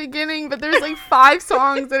obvious beginning, but there's like 5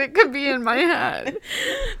 songs that it could be in my head.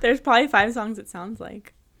 There's probably 5 songs it sounds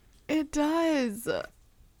like. It does. Is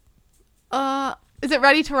it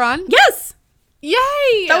Ready to Run? Yes!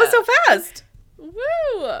 Yay! That was so fast! Woo!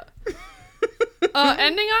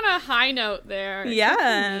 Ending on a high note there.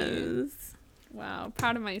 Yes. Wow,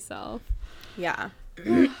 proud of myself. Yeah.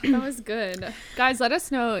 That was good. Guys, let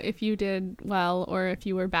us know if you did well or if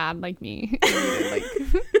you were bad like me. And you did like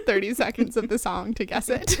 30 seconds of the song to guess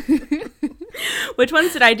it. Which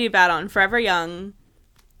ones did I do bad on? Forever Young,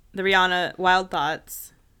 the Rihanna Wild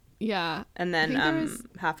Thoughts. Yeah. And then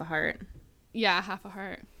Half a Heart. Yeah, Half a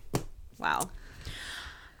Heart. Wow.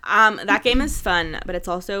 That game is fun, but it's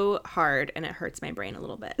also hard and it hurts my brain a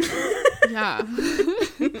little bit. Yeah.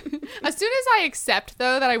 As soon as I accept,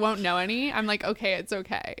 though, that I won't know any, I'm like, okay, it's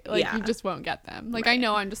okay. Like, you just won't get them. Like, right. I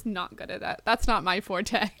know I'm just not good at that. That's not my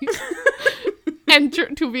forte. And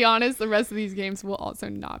to be honest, the rest of these games will also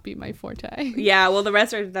not be my forte. Yeah, well, the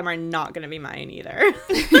rest of them are not going to be mine either.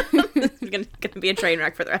 It's going to be a train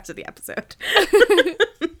wreck for the rest of the episode.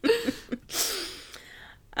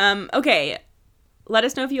 Okay. Let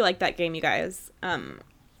us know if you like that game, you guys.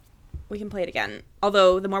 We can play it again.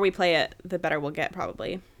 Although, the more we play it, the better we'll get,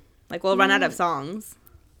 probably. Like, we'll run out of songs.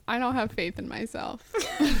 I don't have faith in myself.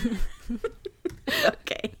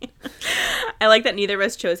 Okay. I like that neither of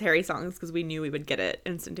us chose Harry songs because we knew we would get it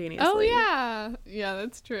instantaneously. Oh, yeah. Yeah,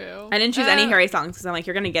 that's true. I didn't choose any Harry songs because I'm like,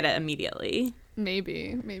 you're going to get it immediately.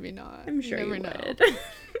 Maybe. Maybe not. I'm sure you would.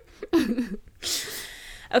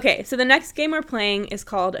 Okay, so the next game we're playing is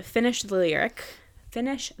called Finish the Lyric.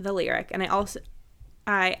 Finish the Lyric. And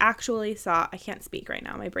I actually saw, I can't speak right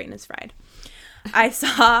now, my brain is fried. I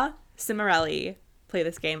saw Cimarelli play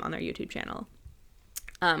this game on their YouTube channel.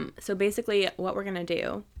 So basically what we're going to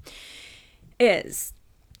do is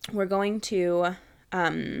we're going to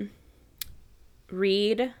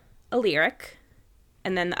read a lyric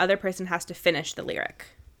and then the other person has to finish the lyric.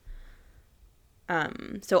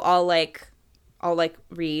 So I'll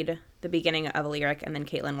read the beginning of a lyric and then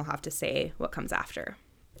Caitlin will have to say what comes after.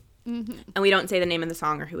 Mm-hmm. And we don't say the name of the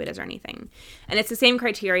song or who it is or anything. And it's the same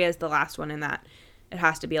criteria as the last one in that it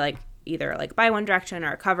has to be like either like by One Direction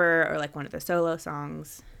or a cover or like one of the solo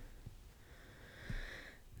songs.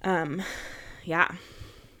 Yeah. Do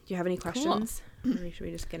you have any questions? Cool. Or should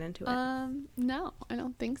we just get into it? No, I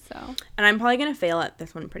don't think so. And I'm probably going to fail at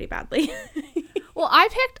this one pretty badly. Well,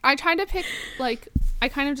 I tried to pick, like, I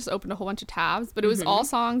kind of just opened a whole bunch of tabs, but it was all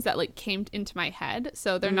songs that, like, came into my head,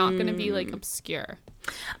 so they're not going to be, like, obscure.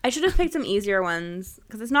 I should have picked some easier ones,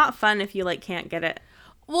 because it's not fun if you, like, can't get it.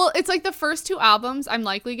 Well, it's like the first 2 albums, I'm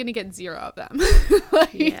likely going to get 0 of them.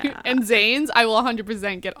 Yeah. And Zayn's, I will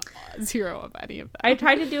 100% get 0 of any of them. I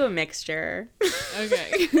tried to do a mixture.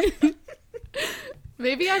 Okay.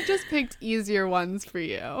 Maybe I've just picked easier ones for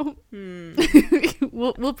you.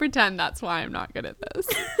 We'll pretend that's why I'm not good at this.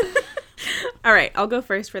 All right, I'll go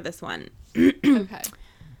first for this one. Okay.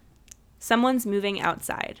 Someone's moving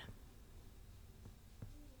outside.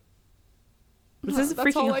 This is a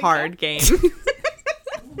freaking hard game.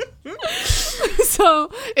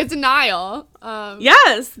 So it's Nile.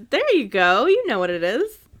 Yes, there you go. You know what it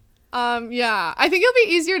is. Yeah, I think it'll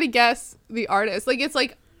be easier to guess the artist. Like, it's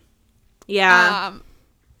like, yeah.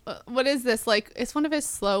 What is this? Like, it's one of his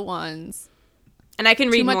slow ones. And I can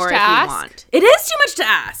read more if ask? you want. It is too much to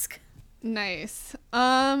ask. Nice.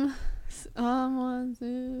 Someone's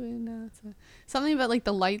moving outside. Something about like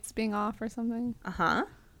the lights being off or something. Uh-huh.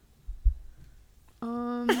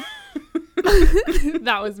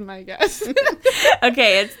 That was my guess.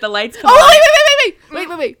 Okay, it's the lights come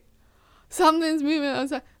on. Wait. Something's moving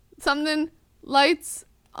outside. Something, lights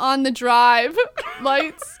on the drive.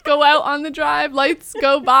 Lights go out on the drive. Lights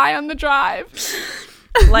go by on the drive.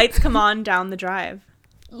 Lights come on down the drive.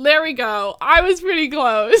 There we go. I was pretty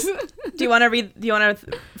close. Do you want to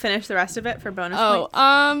finish the rest of it for bonus points?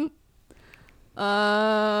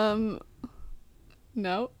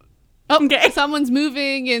 No. Oh, okay. Someone's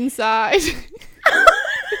moving inside.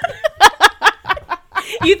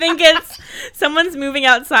 You think it's someone's moving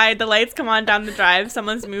outside, the lights come on down the drive,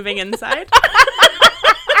 someone's moving inside?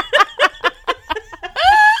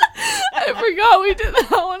 I forgot we did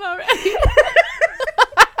that one already.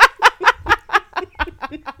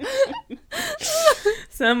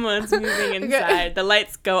 Someone's moving inside. Okay. The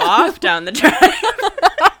lights go off down the drive.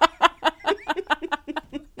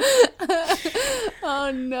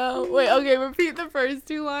 Oh no. Wait, okay, repeat the first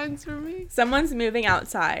two lines for me. Someone's moving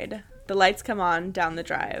outside. The lights come on down the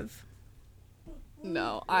drive.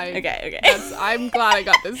 No, Okay. I'm glad I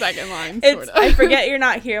got the second line. I forget you're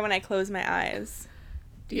not here when I close my eyes.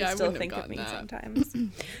 Do you yeah, still think of me sometimes?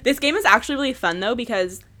 This game is actually really fun though,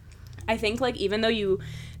 because I think like even though you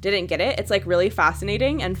didn't get it, it's like really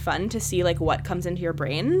fascinating and fun to see like what comes into your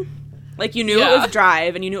brain. Like you knew it was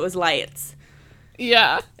drive and you knew it was lights.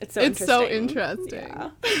 Yeah. It's so interesting. Yeah.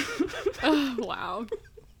 Oh, wow.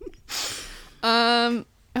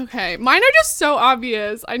 Okay. Mine are just so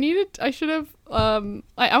obvious. I should have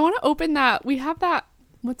I want to open that. We have that,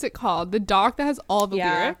 what's it called? The doc that has all the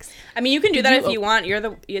lyrics. I mean, you can do that if you want. You're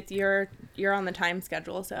on the time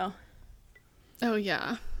schedule, so. Oh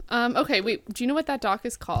yeah. Okay, wait. Do you know what that doc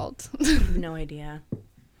is called? I have no idea.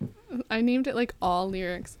 I named it like all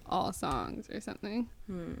lyrics, all songs or something.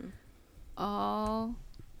 All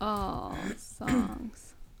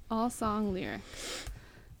songs. All song lyrics.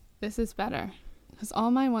 This is better. Because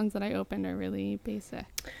all my ones that I opened are really basic.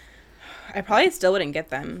 I probably still wouldn't get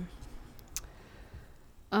them.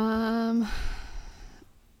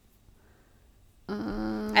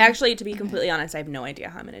 Actually, to be completely honest, I have no idea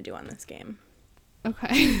how I'm going to do on this game.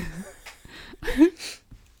 Okay.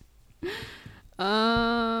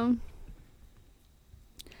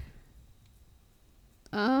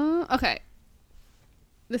 Okay.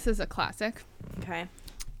 This is a classic. Okay.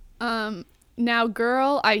 Now,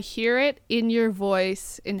 girl, I hear it in your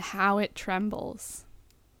voice and how it trembles.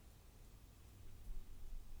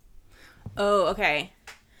 Oh, okay.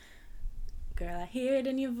 Girl, I hear it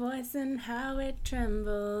in your voice and how it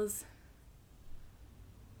trembles.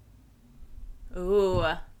 Ooh.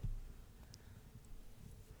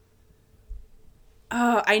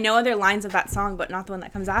 Oh, I know other lines of that song, but not the one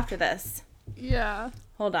that comes after this. Yeah.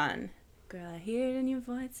 Hold on. Girl, I hear it in your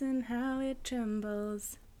voice and how it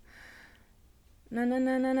trembles. Na na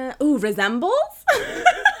na na na. Ooh, resembles?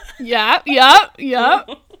 Yep.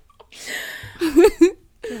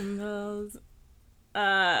 Trembles.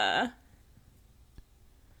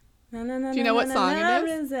 Na, na, na, do you know what song it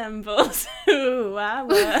is? Resembles who I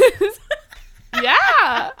was.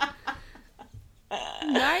 Yeah.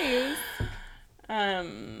 Nice.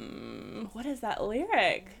 What is that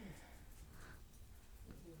lyric?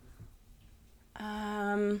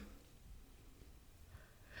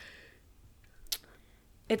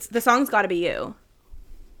 It's the song's Gotta Be You.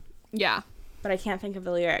 Yeah. But I can't think of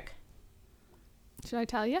the lyric. Should I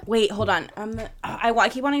tell you? Wait, hold on. I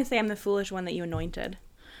keep wanting to say I'm the foolish one that you anointed.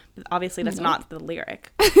 But obviously that's not the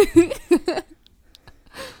lyric.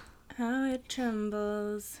 How it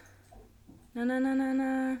trembles. Na na na na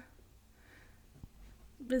na.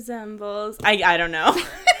 Resembles. I don't know.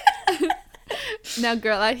 Now,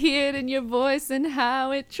 girl, I hear it in your voice and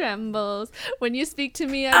how it trembles. When you speak to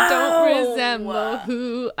me, I don't resemble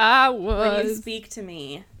who I was. When you speak to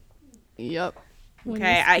me. Yep.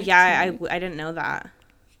 Okay, I didn't know that.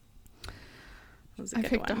 I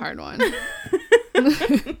picked a hard one.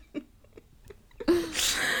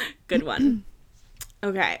 Good one.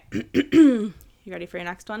 Okay. You ready for your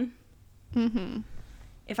next one? Mm-hmm.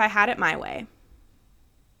 If I had it my way.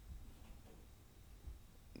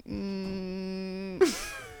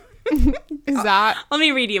 Is that let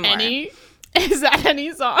me read you more. Is that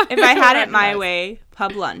any song? If I had it my way,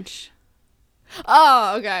 pub lunch.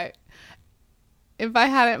 Oh, okay. If I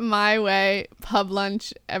had it my way, pub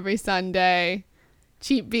lunch every Sunday,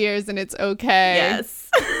 cheap beers and it's okay.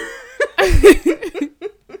 Yes.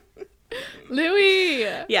 Louis.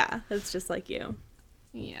 Yeah, that's just like you.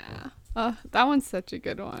 Yeah. Oh, that one's such a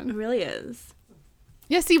good It one. really is.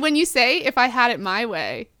 Yeah, see, when you say if I had it my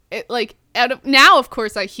way, it like now of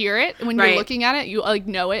course I hear it, and when Right. you're looking at it, you like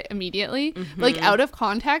know it immediately. But, like out of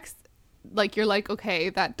context, like you're like, okay,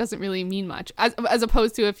 that doesn't really mean much. As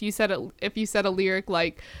opposed to if you said a lyric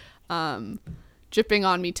like dripping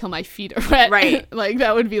on me till my feet are wet. Right. Like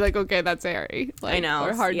that would be like, okay, that's airy. Like, I know,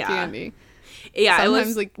 or hard yeah. candy. Yeah, Sometimes it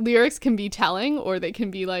was like lyrics can be telling, or they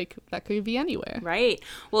can be like that could be anywhere. right.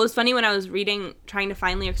 Well, it was funny when I was trying to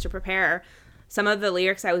find lyrics to prepare. Some of the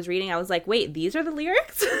lyrics I was reading, I was like, wait, these are the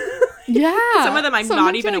lyrics? Yeah. Some of them I'm not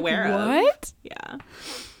Sometimes even you're like, aware of. What? Yeah.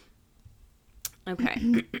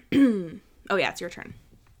 Okay. Oh, yeah, it's your turn.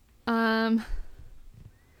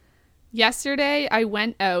 Yesterday I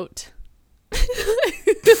went out.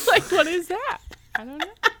 Like, what is that? I don't know.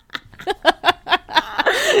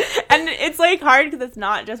 And it's like hard because it's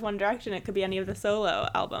not just One Direction. It could be any of the solo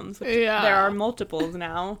albums. Which Yeah. There are multiples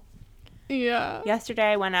now. Yeah.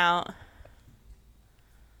 Yesterday I went out.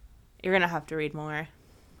 You're going to have to read more.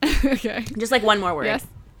 Okay. Just like one more word. Yes.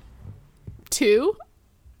 2?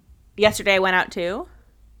 Yesterday I went out too.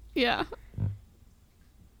 Yeah.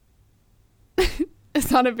 It's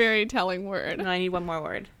not a very telling word. No, I need one more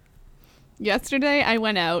word. Yesterday I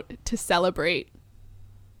went out to celebrate.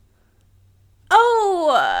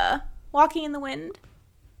 Oh! Walking in the Wind.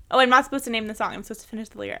 Oh, I'm not supposed to name the song. I'm supposed to finish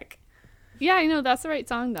the lyric. Yeah, I know. That's the right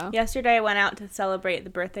song, though. Yesterday I went out to celebrate the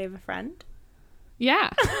birthday of a friend. Yeah.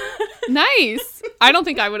 Nice. I don't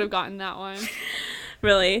think I would have gotten that one.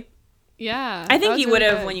 Really? Yeah. I that think was you really would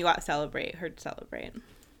have good. when you got heard celebrate.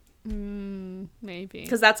 Maybe.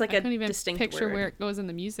 Because that's like I a couldn't even distinct picture word. where it goes in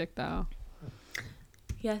the music, though.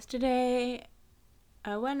 Yesterday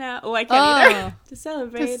I went out. Oh, I can't either. To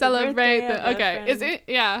celebrate. To celebrate the birthday of a okay. Is friend. it?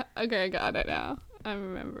 Yeah. Okay, I got it now. I'm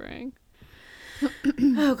remembering.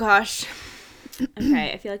 Oh gosh.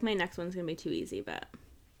 Okay, I feel like my next one's gonna be too easy, but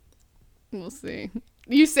We'll see.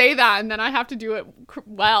 You say that, and then I have to do it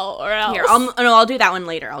well, or else. here, I'll do that one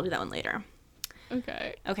later.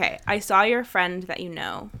 Okay. Okay, I saw your friend that you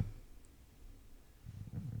know.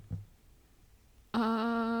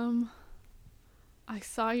 I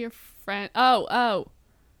saw your friend. I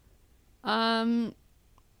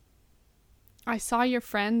saw your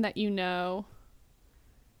friend that you know.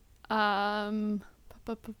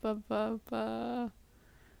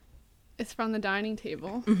 It's from the dining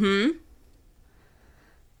table. Mm-hmm.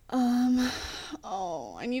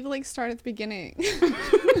 I need to like start at the beginning.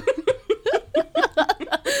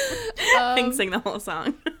 I can sing the whole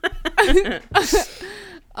song.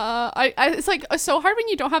 It's like so hard when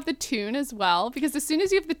you don't have the tune as well, because as soon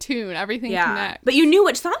as you have the tune, everything connects. But you knew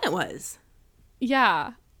which song it was.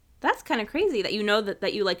 Yeah. That's kind of crazy that you know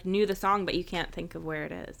that you like knew the song, but you can't think of where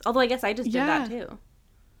it is. Although I guess I just did that too.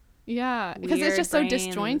 Yeah, because it's Weird just brains. so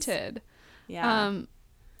disjointed. Yeah.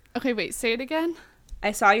 Okay, wait, say it again.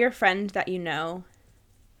 I saw your friend that you know.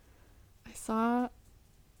 I saw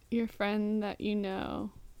your friend that you know.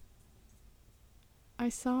 I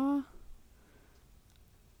saw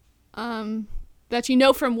that you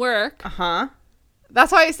know from work. Uh-huh.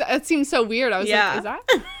 That's why it seemed so weird. I was Yeah. like, is that?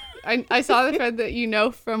 I saw the friend that you know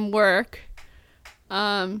from work.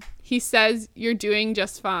 He says you're doing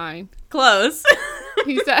just fine. Close.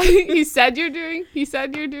 He said you're doing. He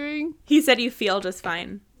said you feel just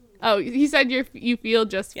fine. Oh, he said you feel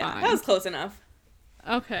just Yeah, fine. that was close enough.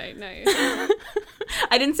 Okay, nice.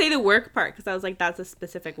 I didn't say the work part because I was like, that's a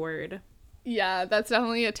specific word. Yeah, that's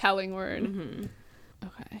definitely a telling word. Mm-hmm.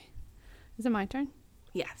 Okay. Is it my turn?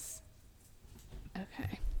 Yes.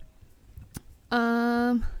 Okay.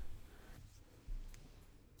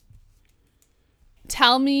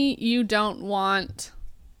 Tell me you don't want.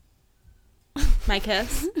 My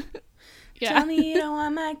kiss. Yeah. Tell me you don't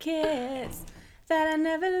want my kiss. That I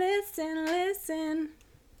never listen.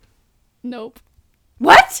 Nope.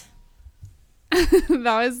 What? That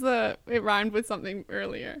was it rhymed with something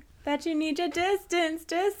earlier. That you need your distance.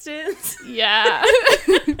 Yeah.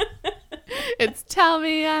 It's tell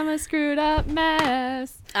me I'm a screwed up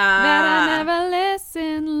mess. That I never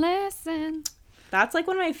listen. That's like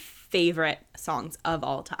one of my favorite songs of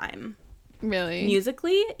all time. Really?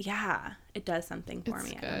 Musically, yeah, it does something for It's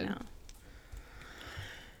me. good. I don't know.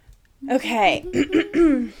 Okay.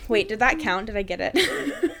 Wait, did that count? Did I get it?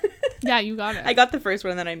 Yeah, you got it. I got the first one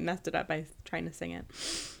and then I messed it up by trying to sing it.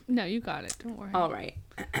 No, you got it. Don't worry. All right.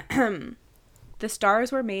 The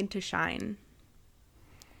stars were made to shine.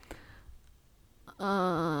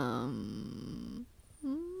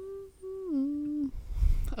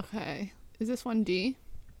 Okay. Is this 1D?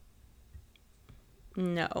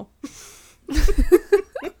 No.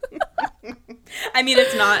 I mean,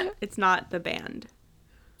 it's not the band.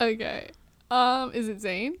 Okay. Is it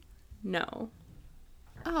Zayn? No.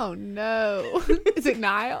 Oh no. Is it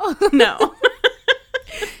Niall? No.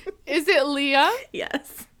 Is it Leah?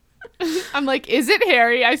 Yes. I'm like, is it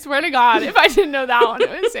Harry? I swear to God, if I didn't know that one, it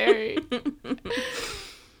was Harry.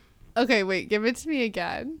 Okay, wait, give it to me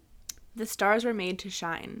again. The stars were made to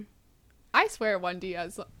shine. I swear 1D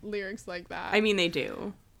has lyrics like that. I mean, they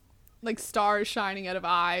do. Like stars shining out of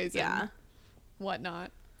eyes Yeah. and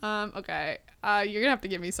whatnot. Okay. You're gonna have to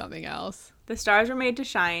give me something else. The stars were made to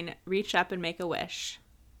shine. Reach up and make a wish.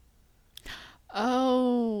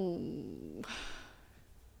 Oh.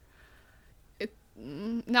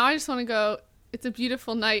 Now I just want to go, it's a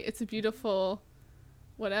beautiful night. It's a beautiful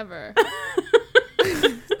whatever.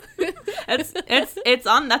 That's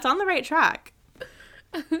on the right track.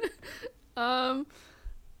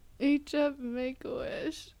 Reach up and make a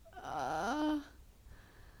wish.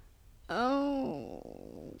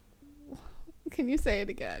 Oh. Can you say it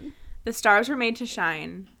again? The stars were made to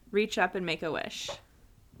shine. Reach up and make a wish.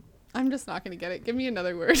 I'm just not going to get it. Give me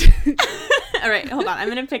another word. All right, hold on. I'm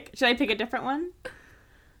going to pick. Should I pick a different one?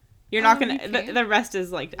 You're not going to. The rest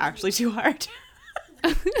is like actually too hard.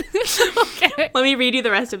 Okay. Let me read you the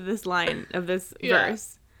rest of this line, of this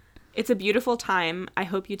verse. It's a beautiful time. I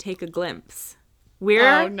hope you take a glimpse.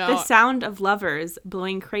 We're the sound of lovers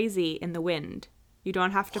blowing crazy in the wind. You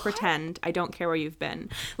don't have to pretend. I don't care where you've been.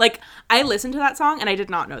 Like, I listened to that song and I did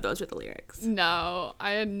not know those were the lyrics. No,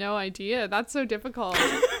 I had no idea. That's so difficult.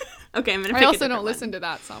 Okay, I'm gonna pick I also don't listen to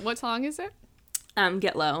that song. What song is it?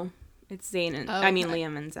 Get Low. It's Zayn and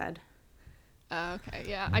Liam and Zed. Okay,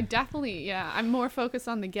 yeah. I'm more focused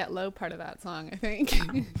on the Get Low part of that song, I think.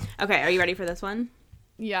 Okay, are you ready for this one?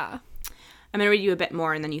 Yeah. I'm gonna read you a bit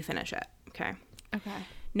more and then you finish it. Okay. Okay.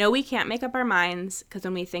 No, we can't make up our minds because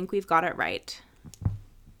when we think we've got it right.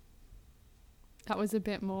 That was a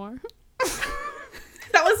bit more.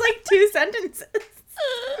 That was like 2 sentences.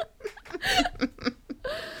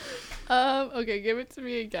 Okay, give it to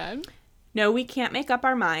me again. No, we can't make up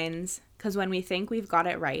our minds because when we think we've got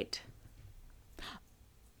it right.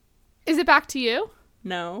 Is it Back to You?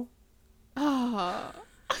 No. Oh.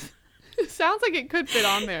 Sounds like it could fit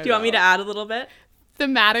on there. Do you want me to add a little bit?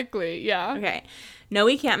 Thematically, yeah. Okay. No,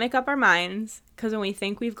 we can't make up our minds because when we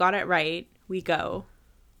think we've got it right, we go.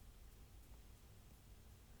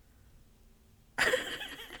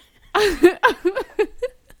 I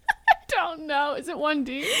don't know. Is it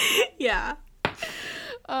 1D? Yeah.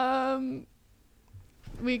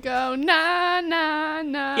 We go na na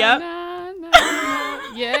na Yep. na na. Na.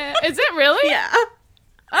 Yeah. Is it really? Yeah.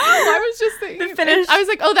 Oh, I was just thinking. The finish. I was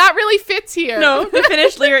like, oh, that really fits here. No, the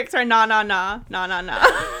finished lyrics are na na na na na na.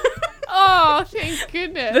 Oh, thank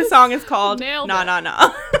goodness. The song is called Nailed Na it. Na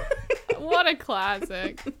Na. What a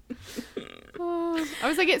classic. Oh, I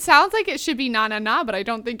was like, it sounds like it should be na na na, but I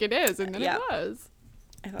don't think it is, and then Yep. it was.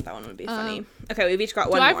 I thought that one would be funny. Okay, we've each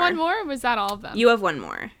got one Do I more. have one more, or was that all of them? You have one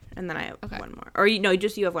more, and then I have Okay. one more. Or you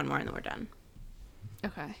have one more, and then we're done.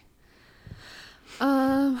 Okay.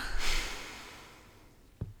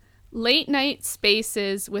 Late night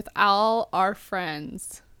spaces with all our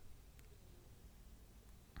friends.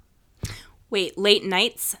 Wait, late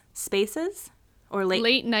nights spaces? Or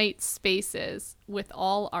Late night spaces with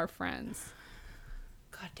all our friends.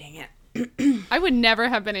 God dang it. I would never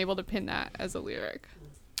have been able to pin that as a lyric.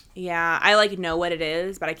 Yeah, I like know what it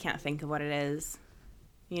is, but I can't think of what it is.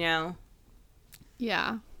 You know?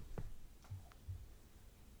 Yeah.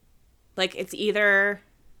 Like it's either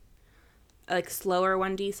a like slower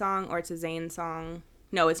 1D song or it's a Zayn song.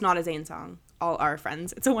 No, it's not a Zayn song. All our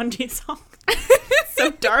friends. It's a 1D song. It's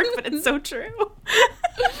so dark, but it's so true.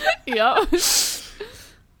 Yep.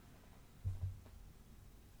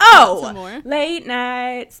 Oh, Some more? late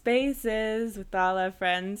night spaces with all our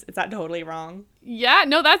friends. Is that totally wrong? Yeah,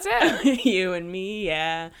 no, that's it. You and me,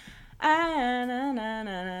 yeah. Na na na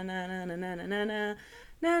na na na na na na na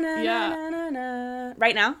na Yeah. na na na.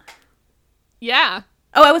 Right now? Yeah.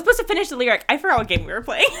 Oh, I was supposed to finish the lyric. I forgot what game we were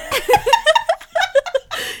playing.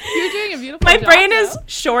 You're doing a beautiful My job, brain though. is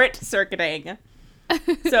short circuiting.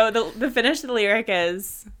 So the finish of the lyric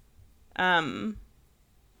is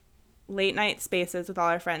late night spaces with all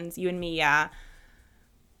our friends, you and me, yeah.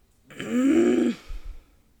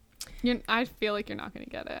 I feel like you're not going to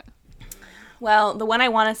get it. Well, the one I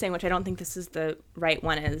want to sing, which I don't think this is the right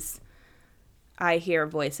one, is I hear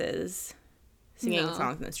voices singing No.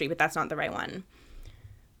 songs in the street, but that's not the right one.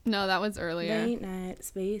 No, that was earlier. Late night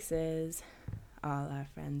spaces, all our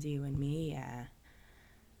friends, you and me, yeah.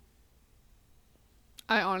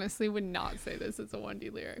 I honestly would not say this is a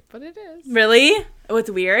 1D lyric, but it is. Really? Oh, it's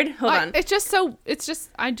weird. Hold on.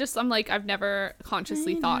 I'm like, I've never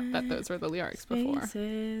consciously thought that those were the lyrics before.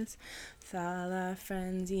 Faces, it's all our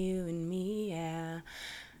friends, you and me, yeah.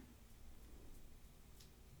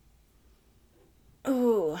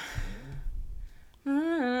 Ooh.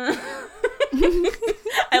 I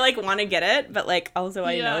like want to get it, but like also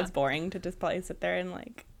I know it's boring to just probably sit there and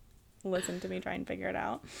like listen to me try and figure it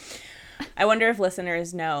out. I wonder if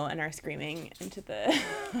listeners know and are screaming into the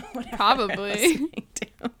probably.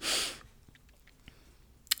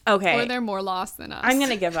 Okay. Or they're more lost than us. I'm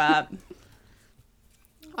gonna give up.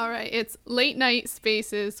 All right, it's late night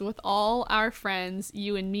spaces with all our friends,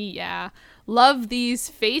 you and me, yeah. Love these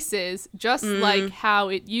faces, just like how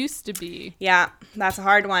it used to be. Yeah, that's a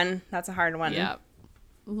hard one. Yeah.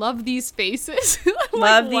 Love these faces.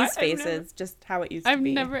 Love these faces, just how it used to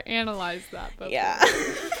be. I've never analyzed that before. Yeah.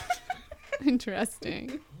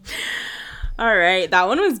 Interesting. All right, that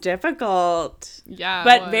one was difficult. Yeah.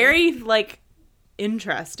 But very, like,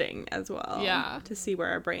 interesting as well. Yeah. To see where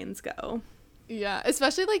our brains go. Yeah,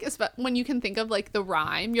 especially like when you can think of like the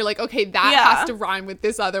rhyme, you're like, okay, that has to rhyme with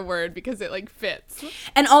this other word because it like fits.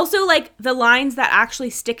 And also like the lines that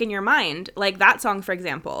actually stick in your mind, like that song, for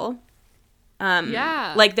example.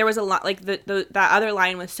 Like there was a lot, like that other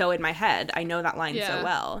line was so in my head. I know that line so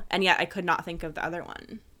well, and yet I could not think of the other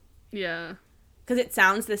one. Yeah, because it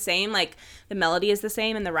sounds the same. Like the melody is the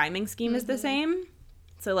same and the rhyming scheme is the same.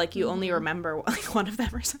 So like you only remember like one of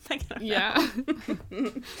them or something. Yeah.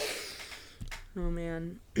 Oh,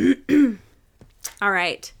 man. All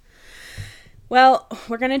right. Well,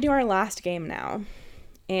 we're going to do our last game now.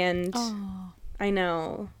 And I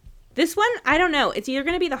know. This one, I don't know. It's either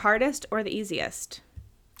going to be the hardest or the easiest.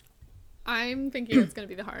 I'm thinking it's going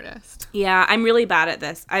to be the hardest. Yeah, I'm really bad at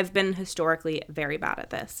this. I've been historically very bad at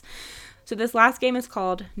this. So this last game is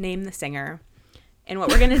called Name the Singer. And what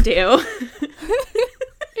we're going to do...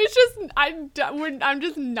 It's just, I'm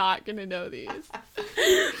just not going to know these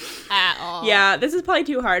at all. Yeah, this is probably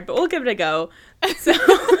too hard, but we'll give it a go. So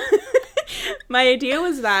my idea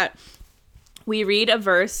was that we read a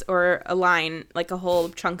verse or a line, like a whole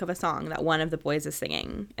chunk of a song that one of the boys is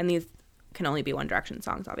singing. And these can only be One Direction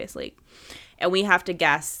songs, obviously. And we have to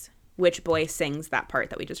guess which boy sings that part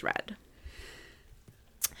that we just read.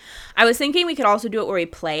 I was thinking we could also do it where we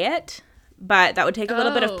play it, but that would take a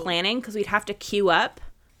little bit of planning because we'd have to queue up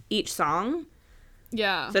each song.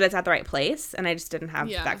 Yeah. So that it's at the right place, and I just didn't have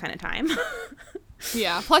that kind of time.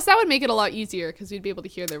 Yeah. Plus, that would make it a lot easier because we'd be able to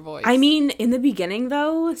hear their voice. I mean, in the beginning,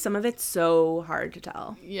 though, some of it's so hard to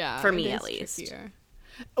tell. Yeah. For me, at least. Trickier.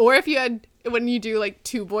 Or if you had, when you do, like,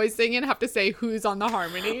 two boys singing, have to say who's on the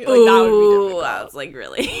harmony. Like, ooh, that would be difficult. That was, like,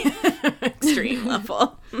 really extreme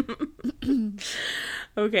level.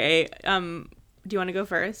 Okay. Do you want to go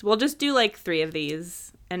first? We'll just do, like, 3 of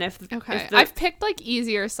these. And if I've picked like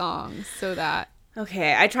easier songs so that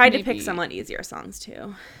I tried to pick somewhat easier songs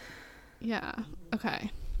too. Yeah. Okay.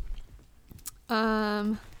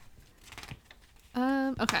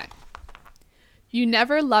 Okay. You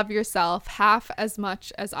never love yourself half as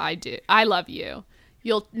much as I do. I love you.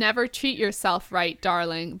 You'll never treat yourself right,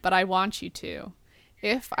 darling, but I want you to.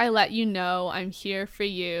 If I let you know I'm here for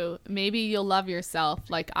you, maybe you'll love yourself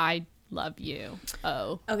like I love you.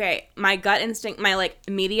 Oh. Okay, my gut instinct, my like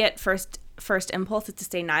immediate first impulse is to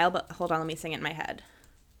say Niall, but hold on, let me sing it in my head.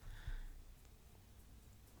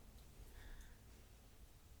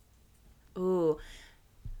 Ooh.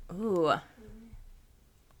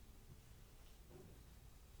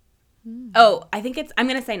 Oh, I think I'm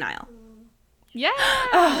gonna say Niall. Yeah.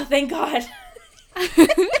 Oh, thank God.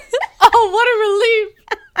 Oh, what a relief.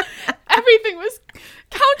 Everything was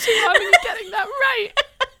counting on me getting that right.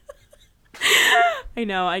 I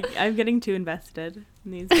know. I'm getting too invested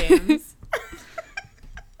in these games.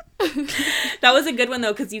 That was a good one,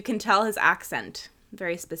 though, because you can tell his accent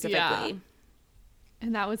very specifically. Yeah.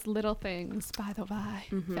 And that was Little Things, by the way,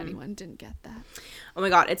 if anyone didn't get that. Oh, my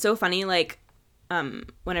God. It's so funny, like,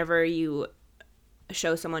 whenever you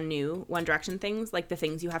show someone new One Direction things, like the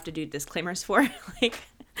things you have to do disclaimers for, like...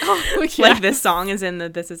 Oh, yeah. Like this song is in the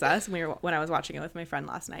This Is Us. When I was watching it with my friend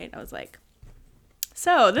last night, I was like...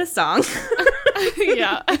 So, this song.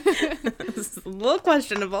 Yeah. This is a little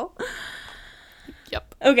questionable.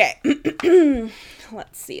 Yep. Okay.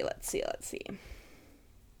 Let's see.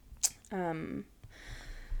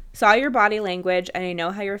 Saw your body language and I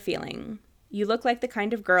know how you're feeling. You look like the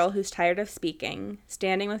kind of girl who's tired of speaking,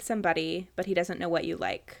 standing with somebody, but he doesn't know what you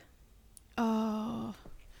like. Oh.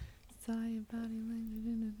 Saw your body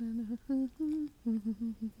language.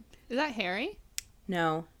 Is that Harry?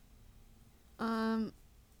 No.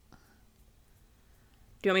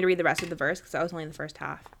 Do you want me to read the rest of the verse? Because that was only the first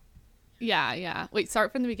half. Yeah. Wait,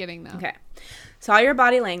 start from the beginning, though. Okay. Saw your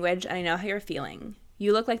body language, and I know how you're feeling.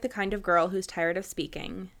 You look like the kind of girl who's tired of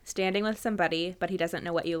speaking, standing with somebody, but he doesn't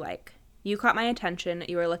know what you like. You caught my attention.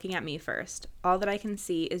 You were looking at me first. All that I can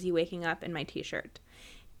see is you waking up in my t-shirt.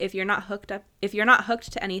 If you're not hooked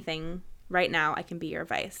to anything right now, I can be your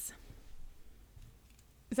vice.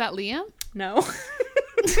 Is that Liam? No.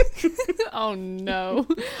 Oh no.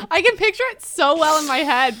 I can picture it so well in my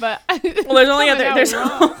head, but well, there's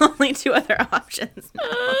only two other options now,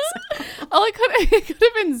 so. It could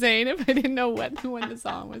have been Zayn if I didn't know when the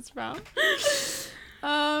song was from.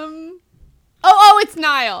 It's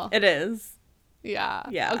Niall. It is. Yeah.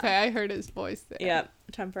 Okay, I heard his voice there. Yep.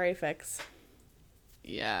 Temporary fix.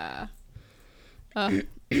 Yeah. All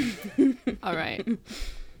right.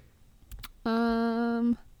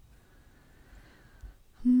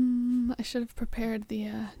 I should have prepared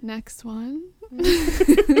the next one.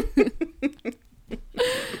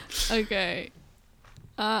 Okay.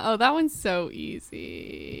 That one's so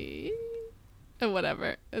easy.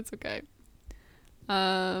 Whatever. It's okay.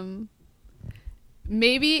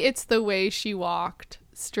 Maybe it's the way she walked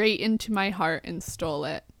straight into my heart and stole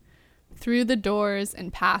it. Through the doors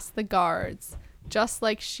and past the guards, just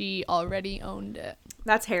like she already owned it.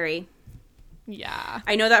 That's Harry. Yeah.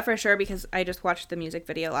 I know that for sure because I just watched the music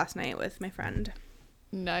video last night with my friend.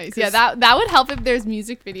 Nice. Yeah, that would help if there's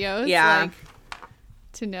music videos. Yeah. Like,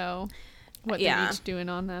 to know what they're each doing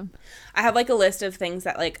on them. I have like a list of things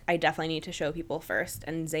that like I definitely need to show people first,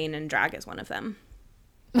 and Zayn and drag is one of them.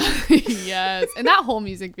 Yes. And that whole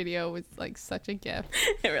music video was like such a gift.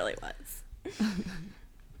 It really was.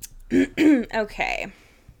 Okay.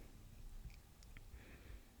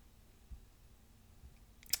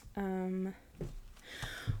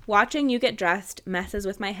 Watching you get dressed messes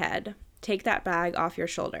with my head. Take that bag off your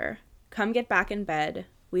shoulder. Come get back in bed.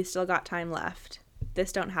 We still got time left.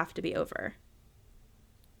 This don't have to be over.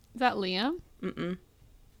 Is that Liam? Mm-mm.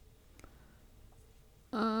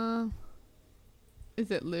 Is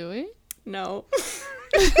it Louis? No.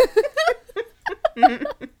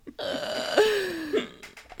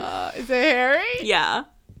 Is it Harry? Yeah.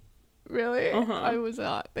 Really? Uh-huh. I was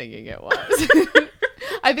not thinking it was.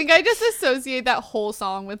 I think I just associate that whole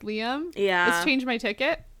song with Liam. Yeah. It's Change My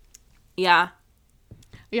Ticket. Yeah.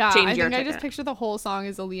 Yeah, Change I Your think I Ticket. just picture the whole song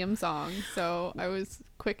as a Liam song, so I was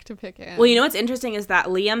quick to pick it. Well, you know what's interesting is that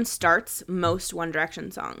Liam starts most One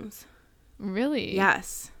Direction songs. Really?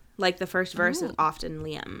 Yes. Like the first verse is often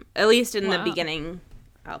Liam. At least in the Wow. beginning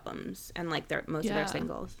albums and like most of their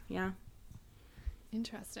singles. Yeah.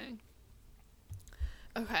 Interesting.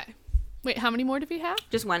 Okay. Wait, how many more do we have?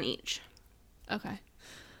 Just one each. Okay.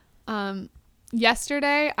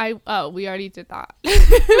 Yesterday we already did that.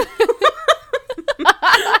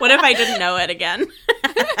 What if I didn't know it again?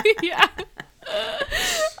 Yeah.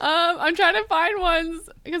 I'm trying to find ones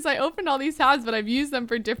because I opened all these tabs, but I've used them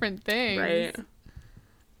for different things. Right.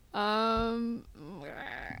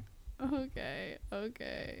 Okay.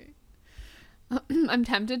 I'm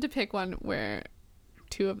tempted to pick one where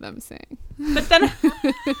two of them sing. But then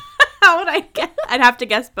how would I guess? I'd have to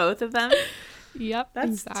guess both of them. Yep.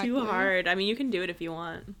 That's exactly. too hard. I mean, you can do it if you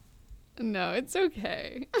want. No, it's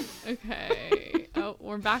okay. Okay. Oh,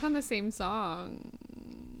 we're back on the same song.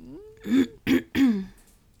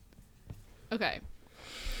 Okay.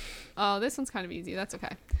 Oh, this one's kind of easy. That's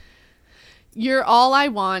okay. You're all I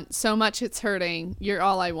want, so much it's hurting. You're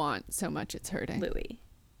all I want, so much it's hurting. Louis.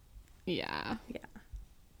 Yeah. Yeah.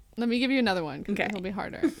 Let me give you another one because Okay. it'll be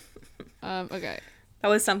harder. Okay. That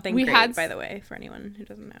was something We great, had by the way, for anyone who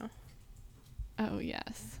doesn't know. Oh,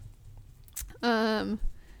 yes.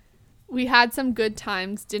 We had some good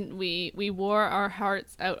times, didn't we? We wore our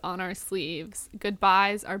hearts out on our sleeves.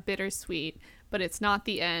 Goodbyes are bittersweet, but it's not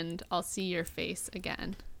the end. I'll see your face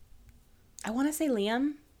again. I want to say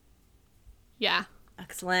Liam. Yeah.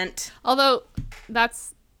 Excellent. Although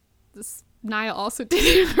this Niall also did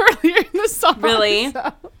it earlier in the song. Really?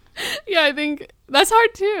 So, yeah, I think that's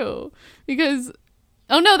hard too because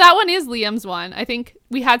oh no, that one is Liam's one. I think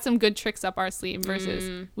we had some good tricks up our sleeve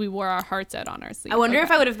versus we wore our hearts out on our sleeve. I wonder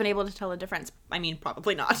if I would have been able to tell the difference. I mean,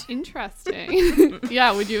 probably not. Interesting.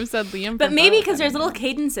 Yeah, would you have said Liam? But for maybe both? because I there's don't little know.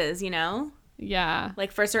 cadences, you know? Yeah.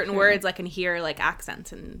 Like for certain words, I can hear like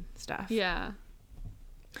accents and stuff. Yeah.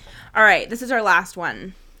 All right, this is our last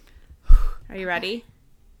one. Are you ready?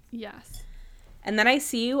 Yes. And then I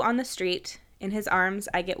see you on the street. In his arms,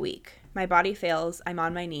 I get weak. My body fails. I'm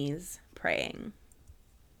on my knees, praying.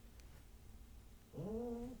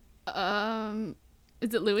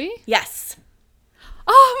 Is it Louis? Yes.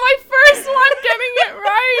 Oh, my first one getting it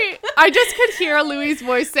right. I just could hear Louis'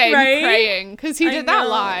 voice saying praying because he did that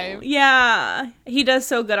live. Yeah. He does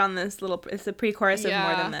so good on this little, it's a pre-chorus of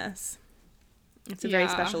More Than This. It's a very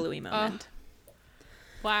special Louis moment.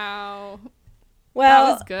 Wow. Well,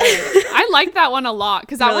 that was good. I like that one a lot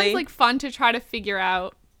because that one's like fun to try to figure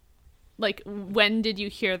out. Like, when did you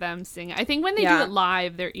hear them sing? I think when they do it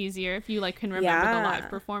live, they're easier if you like can remember the live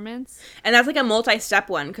performance. And that's like a multi-step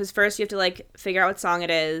one because first you have to like figure out what song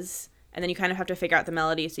it is, and then you kind of have to figure out the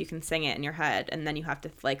melody so you can sing it in your head, and then you have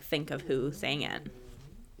to like think of who sang it.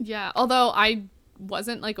 Yeah, although I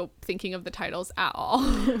wasn't like thinking of the titles at all.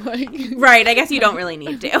 Like, right, I guess you don't really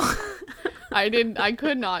need to. I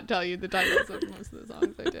could not tell you the titles of most of the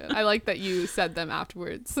songs I did. I like that you said them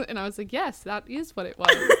afterwards. And I was like, yes, that is what it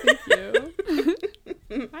was. Thank you.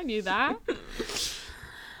 I knew that.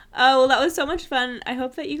 Oh, well, that was so much fun. I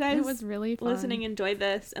hope that you guys it was really fun. Listening enjoyed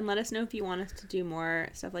this. And let us know if you want us to do more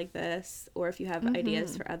stuff like this. Or if you have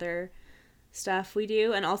ideas for other stuff we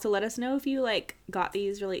do. And also let us know if you like got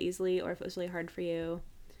these really easily or if it was really hard for you.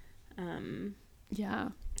 Yeah.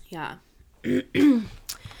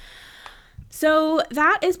 So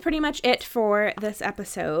that is pretty much it for this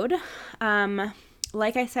episode.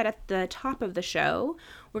 Like I said at the top of the show,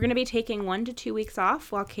 we're going to be taking 1 to 2 weeks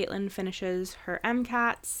off while Caitlin finishes her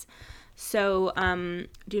MCATs. So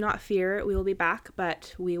do not fear, we will be back,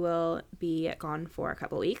 but we will be gone for a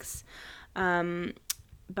couple weeks. We'll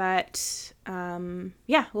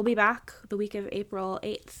be back the week of April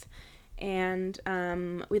 8th. And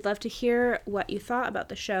we'd love to hear what you thought about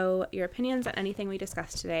the show, your opinions on anything we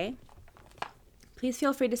discussed today. Please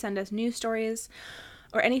feel free to send us news stories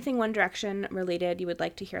or anything One Direction related you would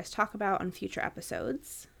like to hear us talk about on future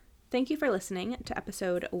episodes. Thank you for listening to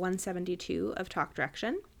episode 172 of Talk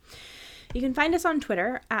Direction. You can find us on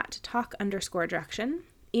Twitter at talk_direction,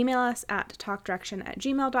 email us at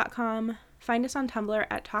talkdirection@gmail.com, find us on Tumblr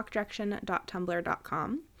at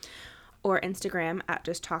talkdirection.tumblr.com, or Instagram at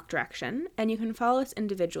just Talk Direction, and you can follow us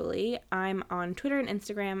individually. I'm on Twitter and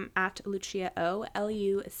Instagram at Lucia O,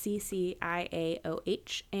 LUCCIAOH,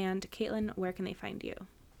 and Caitlin, where can they find you?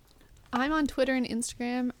 I'm on Twitter and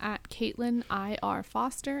Instagram at Caitlin IR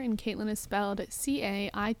Foster, and Caitlin is spelled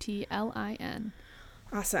CAITLIN.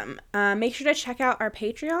 Awesome. Make sure to check out our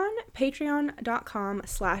Patreon,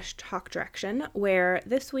 patreon.com/talkdirection, where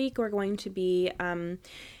this week we're going to be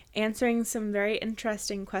answering some very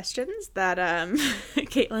interesting questions that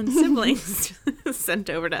Caitlin's siblings sent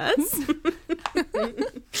over to us.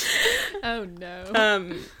 Oh no.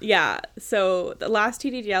 So the last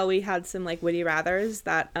TDDL we had some like Would You Rathers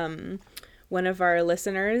that one of our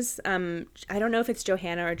listeners, I don't know if it's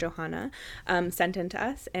Johanna or Johanna, sent in to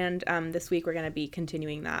us, and this week we're going to be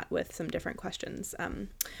continuing that with some different questions from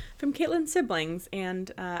Caitlin's siblings,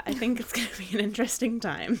 and I think it's going to be an interesting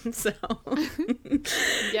time, so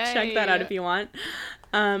check that out if you want.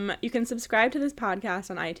 You can subscribe to this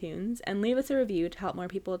podcast on iTunes and leave us a review to help more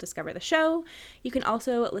people discover the show. You can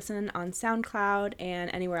also listen on SoundCloud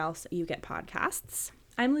and anywhere else you get podcasts.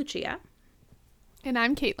 I'm Lucia. And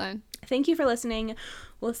I'm Caitlin. Thank you for listening.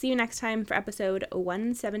 We'll see you next time for episode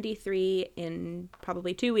 173 in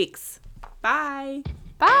probably 2 weeks. Bye.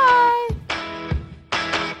 Bye.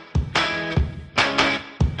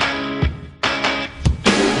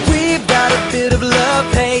 We've got a bit of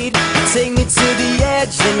love-hate. Take me to the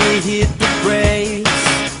edge, then you hit the brakes.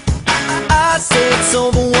 I say it's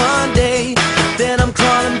over one day, but then I'm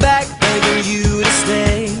crawling back, begging you to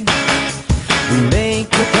stay. We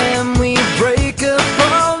make up and we break up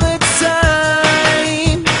all the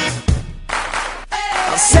time.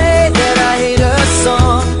 I'll say that I hate a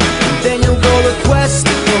song, and then you'll go request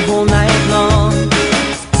it the whole night long.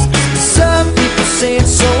 Some people say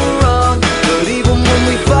it's so wrong, but even when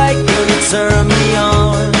we fight, girl, you turn me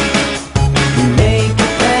on. We make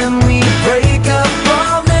up and we break up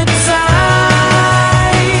all the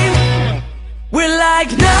time. We're like,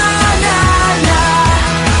 no.